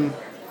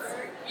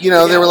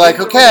 they were like,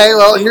 okay,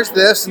 well, here's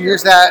this and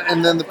here's that,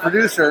 and then the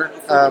producer,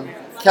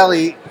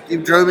 Kelly, he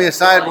drove me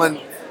aside one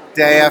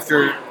day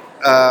after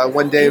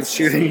one day of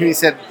shooting, and he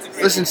said,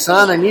 "Listen,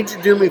 son, I need you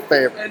to do me a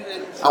favor.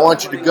 I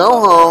want you to go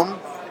home,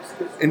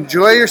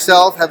 enjoy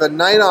yourself, have a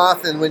night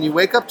off, and when you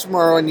wake up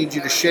tomorrow, I need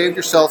you to shave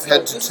yourself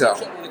head to toe."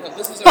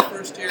 This is our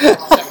first year,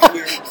 second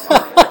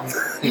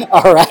year.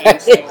 All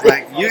right.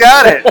 Like, you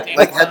got it.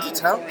 Like, head to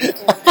toe?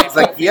 It's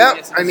like,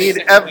 yep, I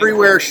need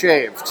everywhere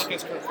shaved.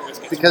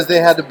 Because they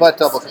had the butt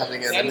double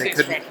coming in, and they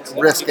couldn't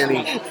risk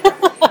any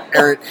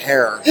errant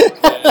hair.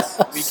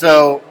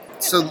 So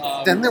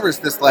then there was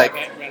this, like,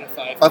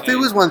 Buffy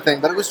was one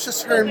thing, but it was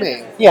just her and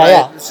me.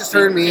 Yeah. It was just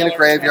her and me in a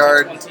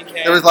graveyard.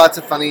 There was lots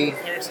of funny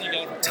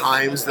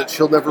times that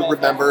she'll never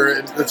remember,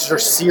 and that are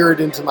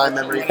seared into my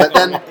memory. But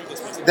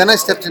then I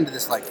stepped into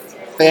this, like,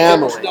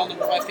 family.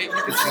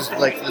 It's just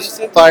like this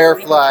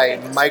Firefly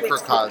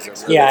microcosm.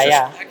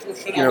 Yeah.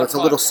 It's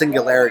a little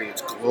singularity.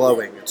 It's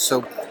glowing. It's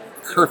so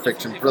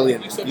perfect and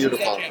brilliant and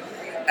beautiful.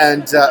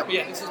 And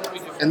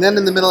then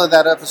in the middle of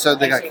that episode,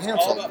 they got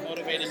canceled.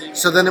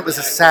 So then it was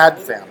a sad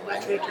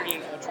family.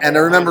 And I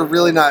remember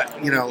really not,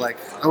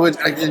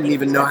 I didn't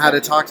even know how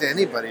to talk to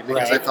anybody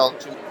because I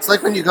felt it's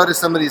like when you go to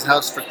somebody's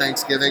house for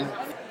Thanksgiving,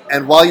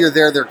 and while you're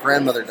there, their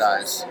grandmother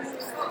dies.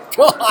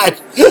 God.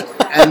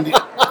 And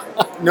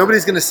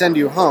nobody's going to send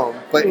you home,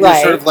 but you're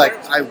sort of like,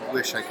 I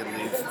wish I could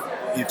leave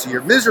you to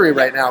your misery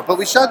right now. But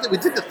we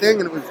did the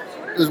thing, and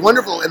it was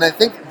wonderful. And I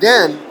think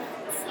then,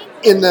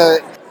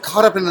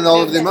 caught up in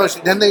all of the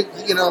emotion, then they,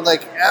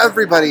 like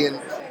everybody in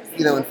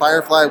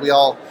Firefly,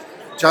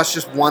 Josh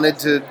just wanted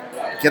to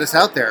get us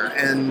out there,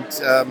 and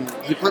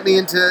he put me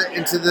into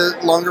the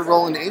longer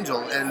role in Angel,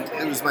 and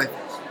it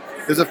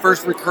was a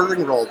first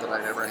recurring role that I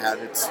never had.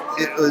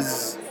 It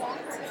was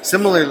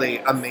similarly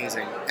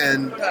amazing,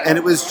 and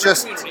it was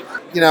just,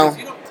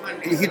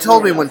 he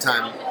told me one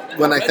time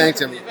when I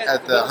thanked him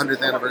at the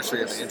 100th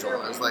anniversary of Angel,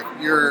 I was like,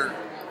 "You're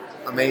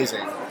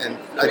amazing," and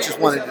I just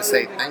wanted to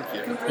say thank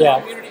you.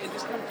 Yeah.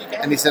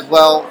 And he said,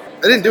 "Well,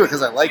 I didn't do it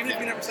because I liked you."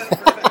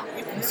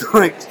 So,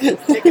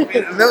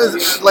 that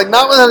was like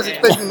not what I was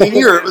expecting to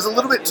hear. It was a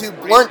little bit too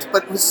blunt,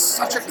 but it was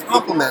such a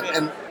compliment,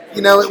 and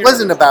it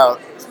wasn't about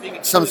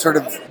some sort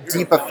of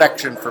deep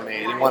affection for me.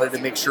 He wanted to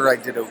make sure I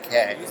did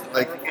okay.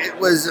 Like, it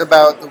was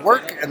about the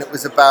work, and it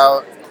was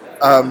about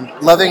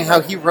loving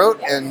how he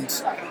wrote, and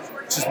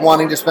just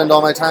wanting to spend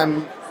all my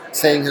time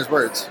saying his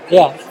words.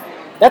 Yeah.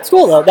 That's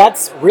cool, though.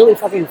 That's really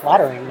fucking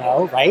flattering,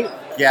 though, right?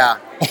 Yeah.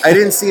 I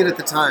didn't see it at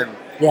the time.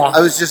 Yeah. I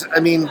was just,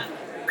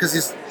 because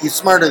he's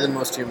smarter than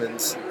most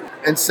humans.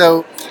 And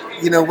so,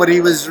 what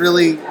he was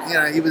really,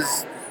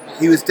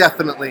 he was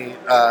definitely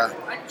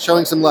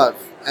showing some love.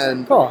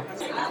 And cool.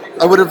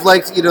 I would have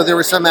liked, there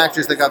were some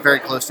actors that got very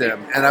close to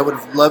him, and I would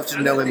have loved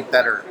to know him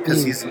better,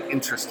 because he's an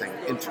interesting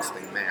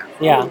man.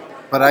 Yeah.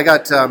 But I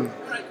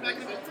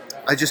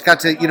just got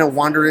to,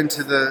 wander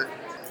into the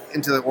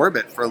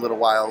orbit for a little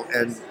while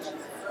and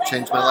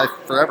change my life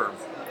forever.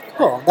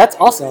 Cool. That's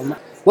awesome.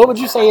 What would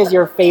you say is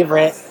your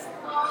favorite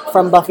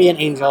from Buffy and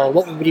Angel?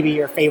 What would be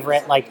your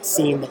favorite,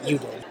 scene that you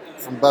did?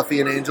 From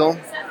Buffy and Angel?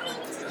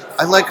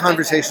 I like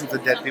Conversations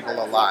with Dead People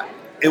a lot.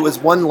 It was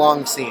one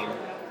long scene.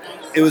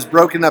 It was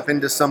broken up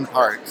into some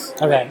parts.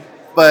 Okay.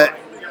 But,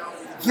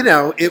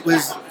 it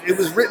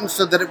was written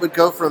so that it would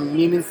go from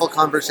meaningful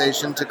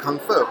conversation to kung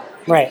fu.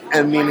 Right.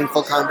 And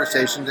meaningful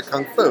conversation to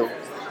kung fu.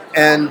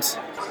 And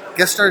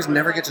guest stars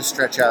never get to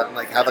stretch out and,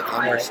 have a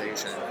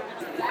conversation.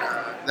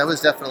 That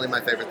was definitely my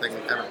favorite thing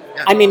ever.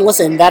 Yeah. I mean,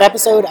 listen, that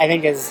episode, I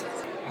think, is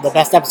the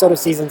best episode of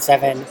season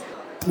 7.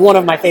 One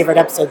of my favorite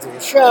episodes of the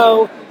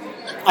show.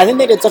 I think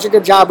they did such a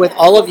good job with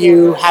all of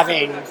you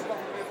having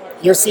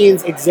your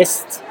scenes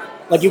exist.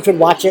 Like, you could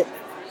watch it,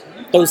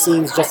 those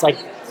scenes, just like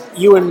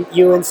you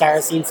and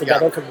Sarah's scenes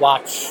together could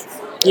watch,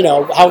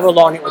 however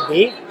long it would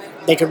be.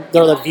 They're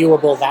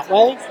viewable that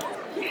way.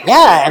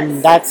 Yeah,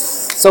 and that's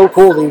so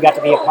cool that you got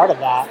to be a part of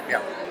that.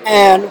 Yeah.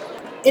 And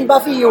in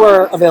Buffy, you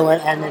were a villain,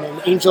 and then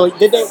in Angel,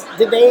 did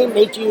they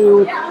make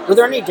you? Were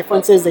there any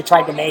differences they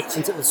tried to make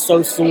since it was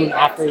so soon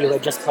after you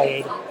had just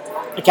played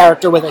a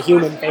character with a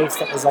human face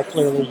that was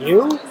clearly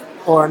you,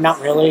 or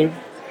not really?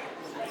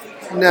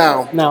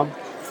 No.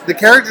 The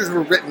characters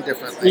were written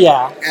differently.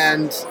 Yeah.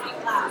 And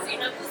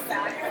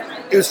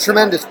it was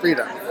tremendous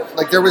freedom.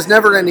 There was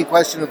never any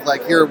question of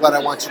here, what I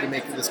want you to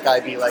make this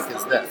guy be like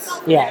is this.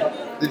 Yeah.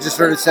 They just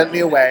sort of sent me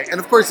away, and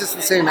of course it's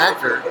the same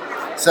actor.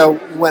 So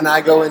when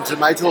I go into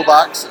my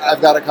toolbox, I've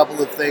got a couple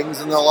of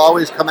things, and they'll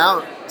always come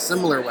out a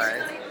similar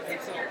way.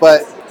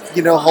 But,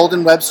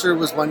 Holden Webster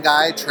was one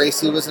guy,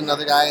 Tracy was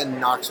another guy,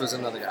 and Knox was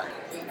another guy.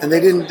 And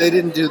they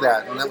didn't do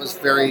that, and that was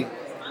very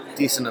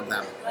decent of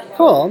them.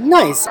 cool.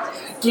 Nice.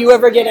 Do you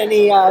ever get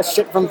any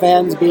shit from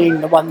fans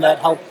being the one that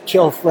helped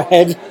kill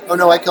Fred? Oh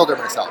no, I killed her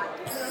myself.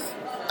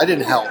 I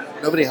didn't help.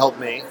 Nobody helped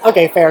me.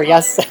 Okay, fair,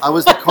 yes. I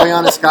was the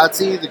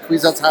Koyaanisqatsi, the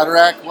Kwisatz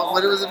Haderach.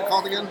 What was it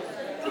called again?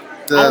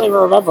 I don't even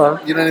remember.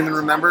 You don't even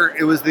remember?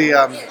 It was the...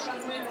 I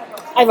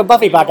have a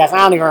Buffy podcast. I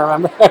don't even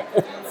remember.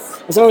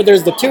 So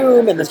there's the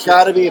tomb and There's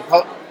got to be a...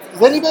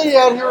 Does anybody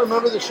out here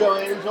remember the show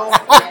Angel?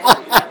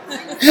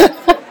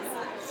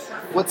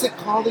 What's it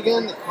called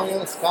again? The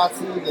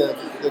Koyaanisqatsi,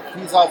 the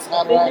Kwisatz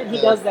Haderach. He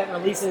does that,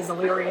 releases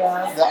Illyria.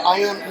 I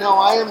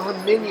am her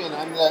minion.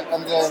 I'm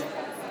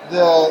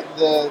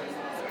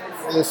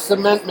the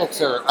cement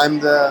mixer. I'm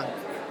the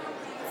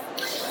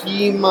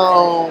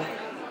chemo. All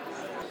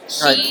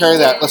right, carry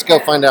that. Let's go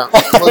find out.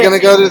 We're gonna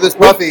go to this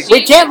Buffy.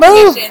 We can't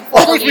move. Of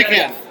course we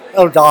can.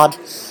 Oh God.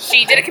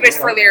 She did a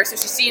commission for Lear, so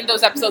she's seen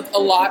those episodes a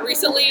lot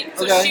recently.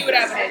 So Okay. she would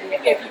have an idea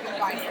if you can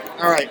find it.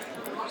 All right.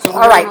 So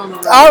All right.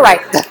 All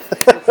right. This is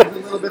a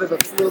little bit of a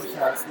field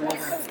test.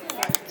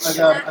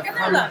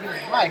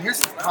 Hi,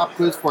 here's a pop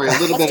quiz for you. A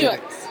little Let's bit do of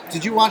it.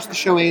 Did you watch the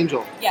show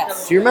Angel?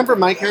 Yes. Do you remember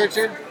my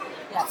character?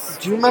 Yes.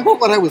 Do you remember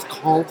what I was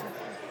called?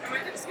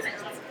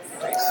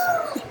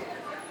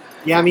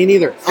 Yeah, me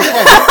neither. Okay. All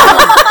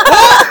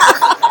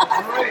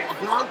right,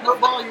 John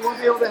Football, you won't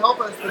be able to help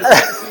us, but it's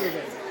good to see you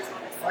again.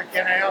 Why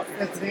can't I help?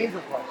 It's an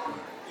angel question.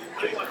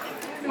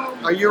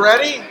 Are you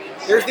ready?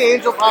 Here's the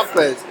angel pop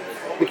quiz.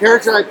 The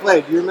character I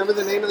played. Do you remember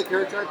the name of the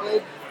character I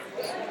played?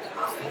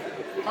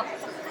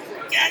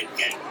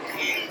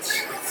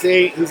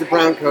 See, he's a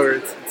brown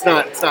coder. It's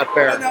not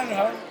fair.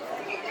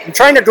 I'm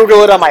trying to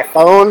Google it on my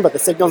phone, but the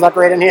signal's not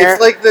great in here.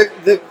 It's like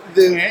the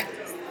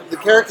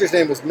character's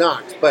name was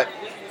Nox, but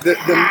the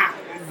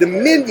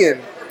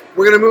minion.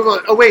 We're gonna move on.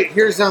 Oh wait,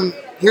 here's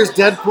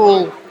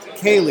Deadpool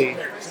Kaylee.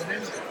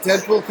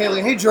 Deadpool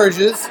Kaylee. Hey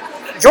Georges.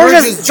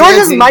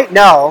 Georges might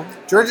know.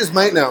 Georges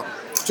might know.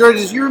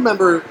 Georges, you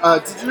remember?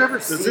 Did you ever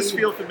see? Does this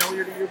feel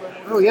familiar to you? By the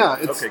way? Oh yeah.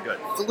 It's, Okay, good.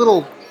 It's a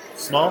little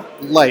Small?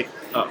 light.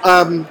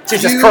 Oh.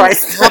 Jesus do you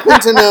Christ. happen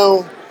to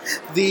know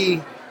the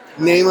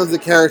name of the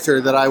character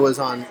that I was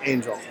on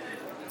Angel?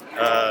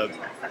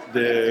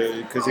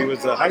 Because he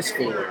was a high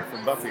schooler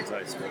from Buffy's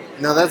high school.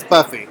 No, that's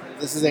Buffy.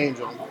 This is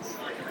Angel.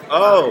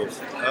 Oh,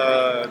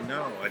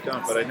 no, I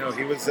don't. But I know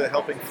he was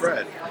helping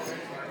Fred.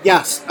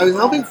 Yes, I was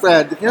helping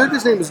Fred. The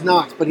character's name was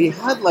Nox, but he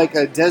had like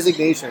a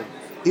designation.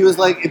 He was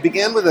like, it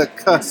began with a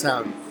K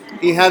sound.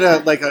 He had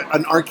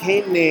an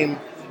arcane name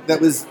that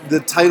was the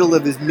title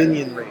of his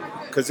minion ring.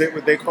 Because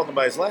they called him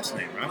by his last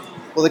name, right?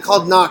 Well, they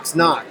called Nox,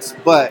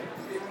 but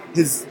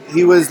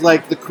he was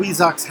like the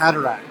Kwisatz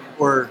Haderach,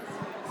 or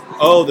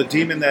Oh, the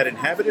demon that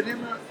inhabited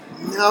him?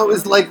 no, it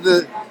was like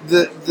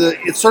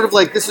it's sort of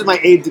like, this is my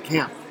aide de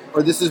camp,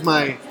 or this is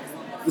my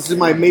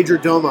major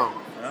domo.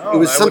 Oh, It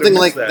was I something would've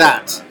like missed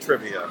that. in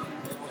trivia.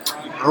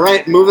 All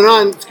right, moving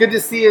on. It's good to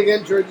see you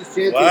again, George's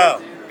champion.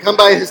 Wow. Come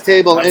by his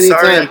table I'm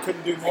sorry I anytime.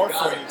 couldn't do more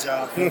for you,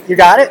 John. You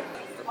got it?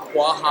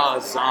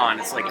 Quahazan.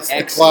 It's like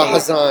X.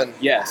 Quahazan.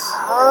 Yes. It's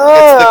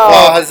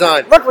the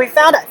Quahazan. Look, we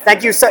found it.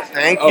 Thank you, sir.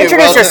 Thank you.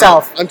 Introduce Well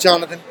yourself. done. I'm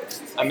Jonathan.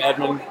 I'm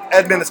Edmund.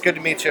 Edmund, it's good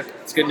to meet you.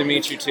 It's good to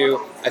meet you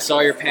too. I saw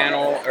your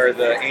panel or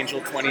the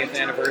Angel 20th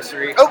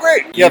anniversary. Oh,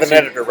 great. You have an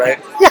editor, right?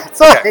 Yeah, it's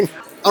fine.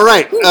 All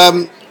right.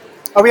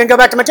 Are we going to go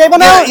back to my table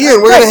now? Yeah,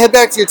 Ian, we're going to head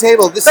back to your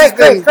table. This has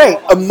been Great.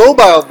 a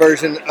mobile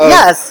version of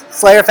Yes,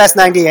 Slayerfest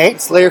 98.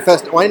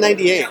 Slayerfest. Why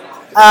 98?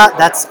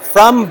 That's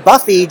from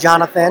Buffy,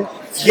 Jonathan.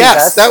 Yes,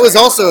 Jesus. that was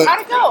also.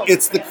 How'd it go?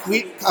 It's the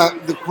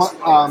Quahazan.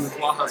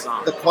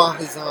 the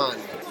Quahazan.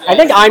 I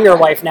think I'm your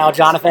wife now,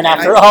 Jonathan,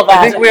 after all that.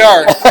 I think we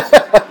are.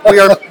 We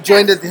are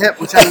joined at the hip,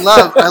 which I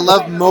love. I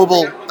love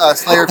mobile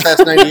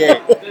Slayerfest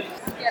 98.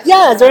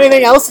 Yeah, is there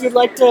anything else you'd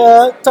like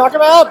to talk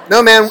about?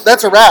 No, man,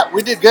 that's a wrap.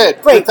 We did good.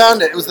 Great. We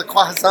found it. It was the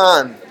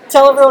Quahazan.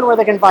 Tell everyone where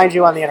they can find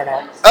you on the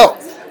internet. Oh,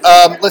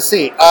 let's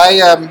see. I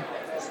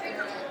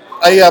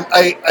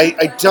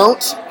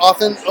don't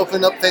often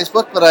open up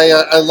Facebook, but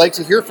I like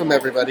to hear from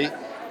everybody.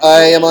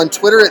 I am on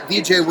Twitter at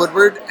VJ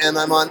Woodward, and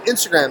I'm on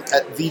Instagram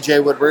at VJ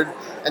Woodward.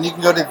 And you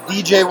can go to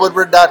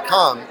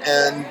vjwoodward.com.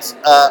 And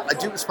I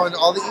do respond to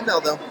all the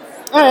email, though.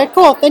 All right,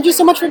 cool. Thank you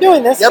so much for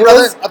doing this. Yeah, It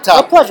brother. was Up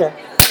top. a pleasure.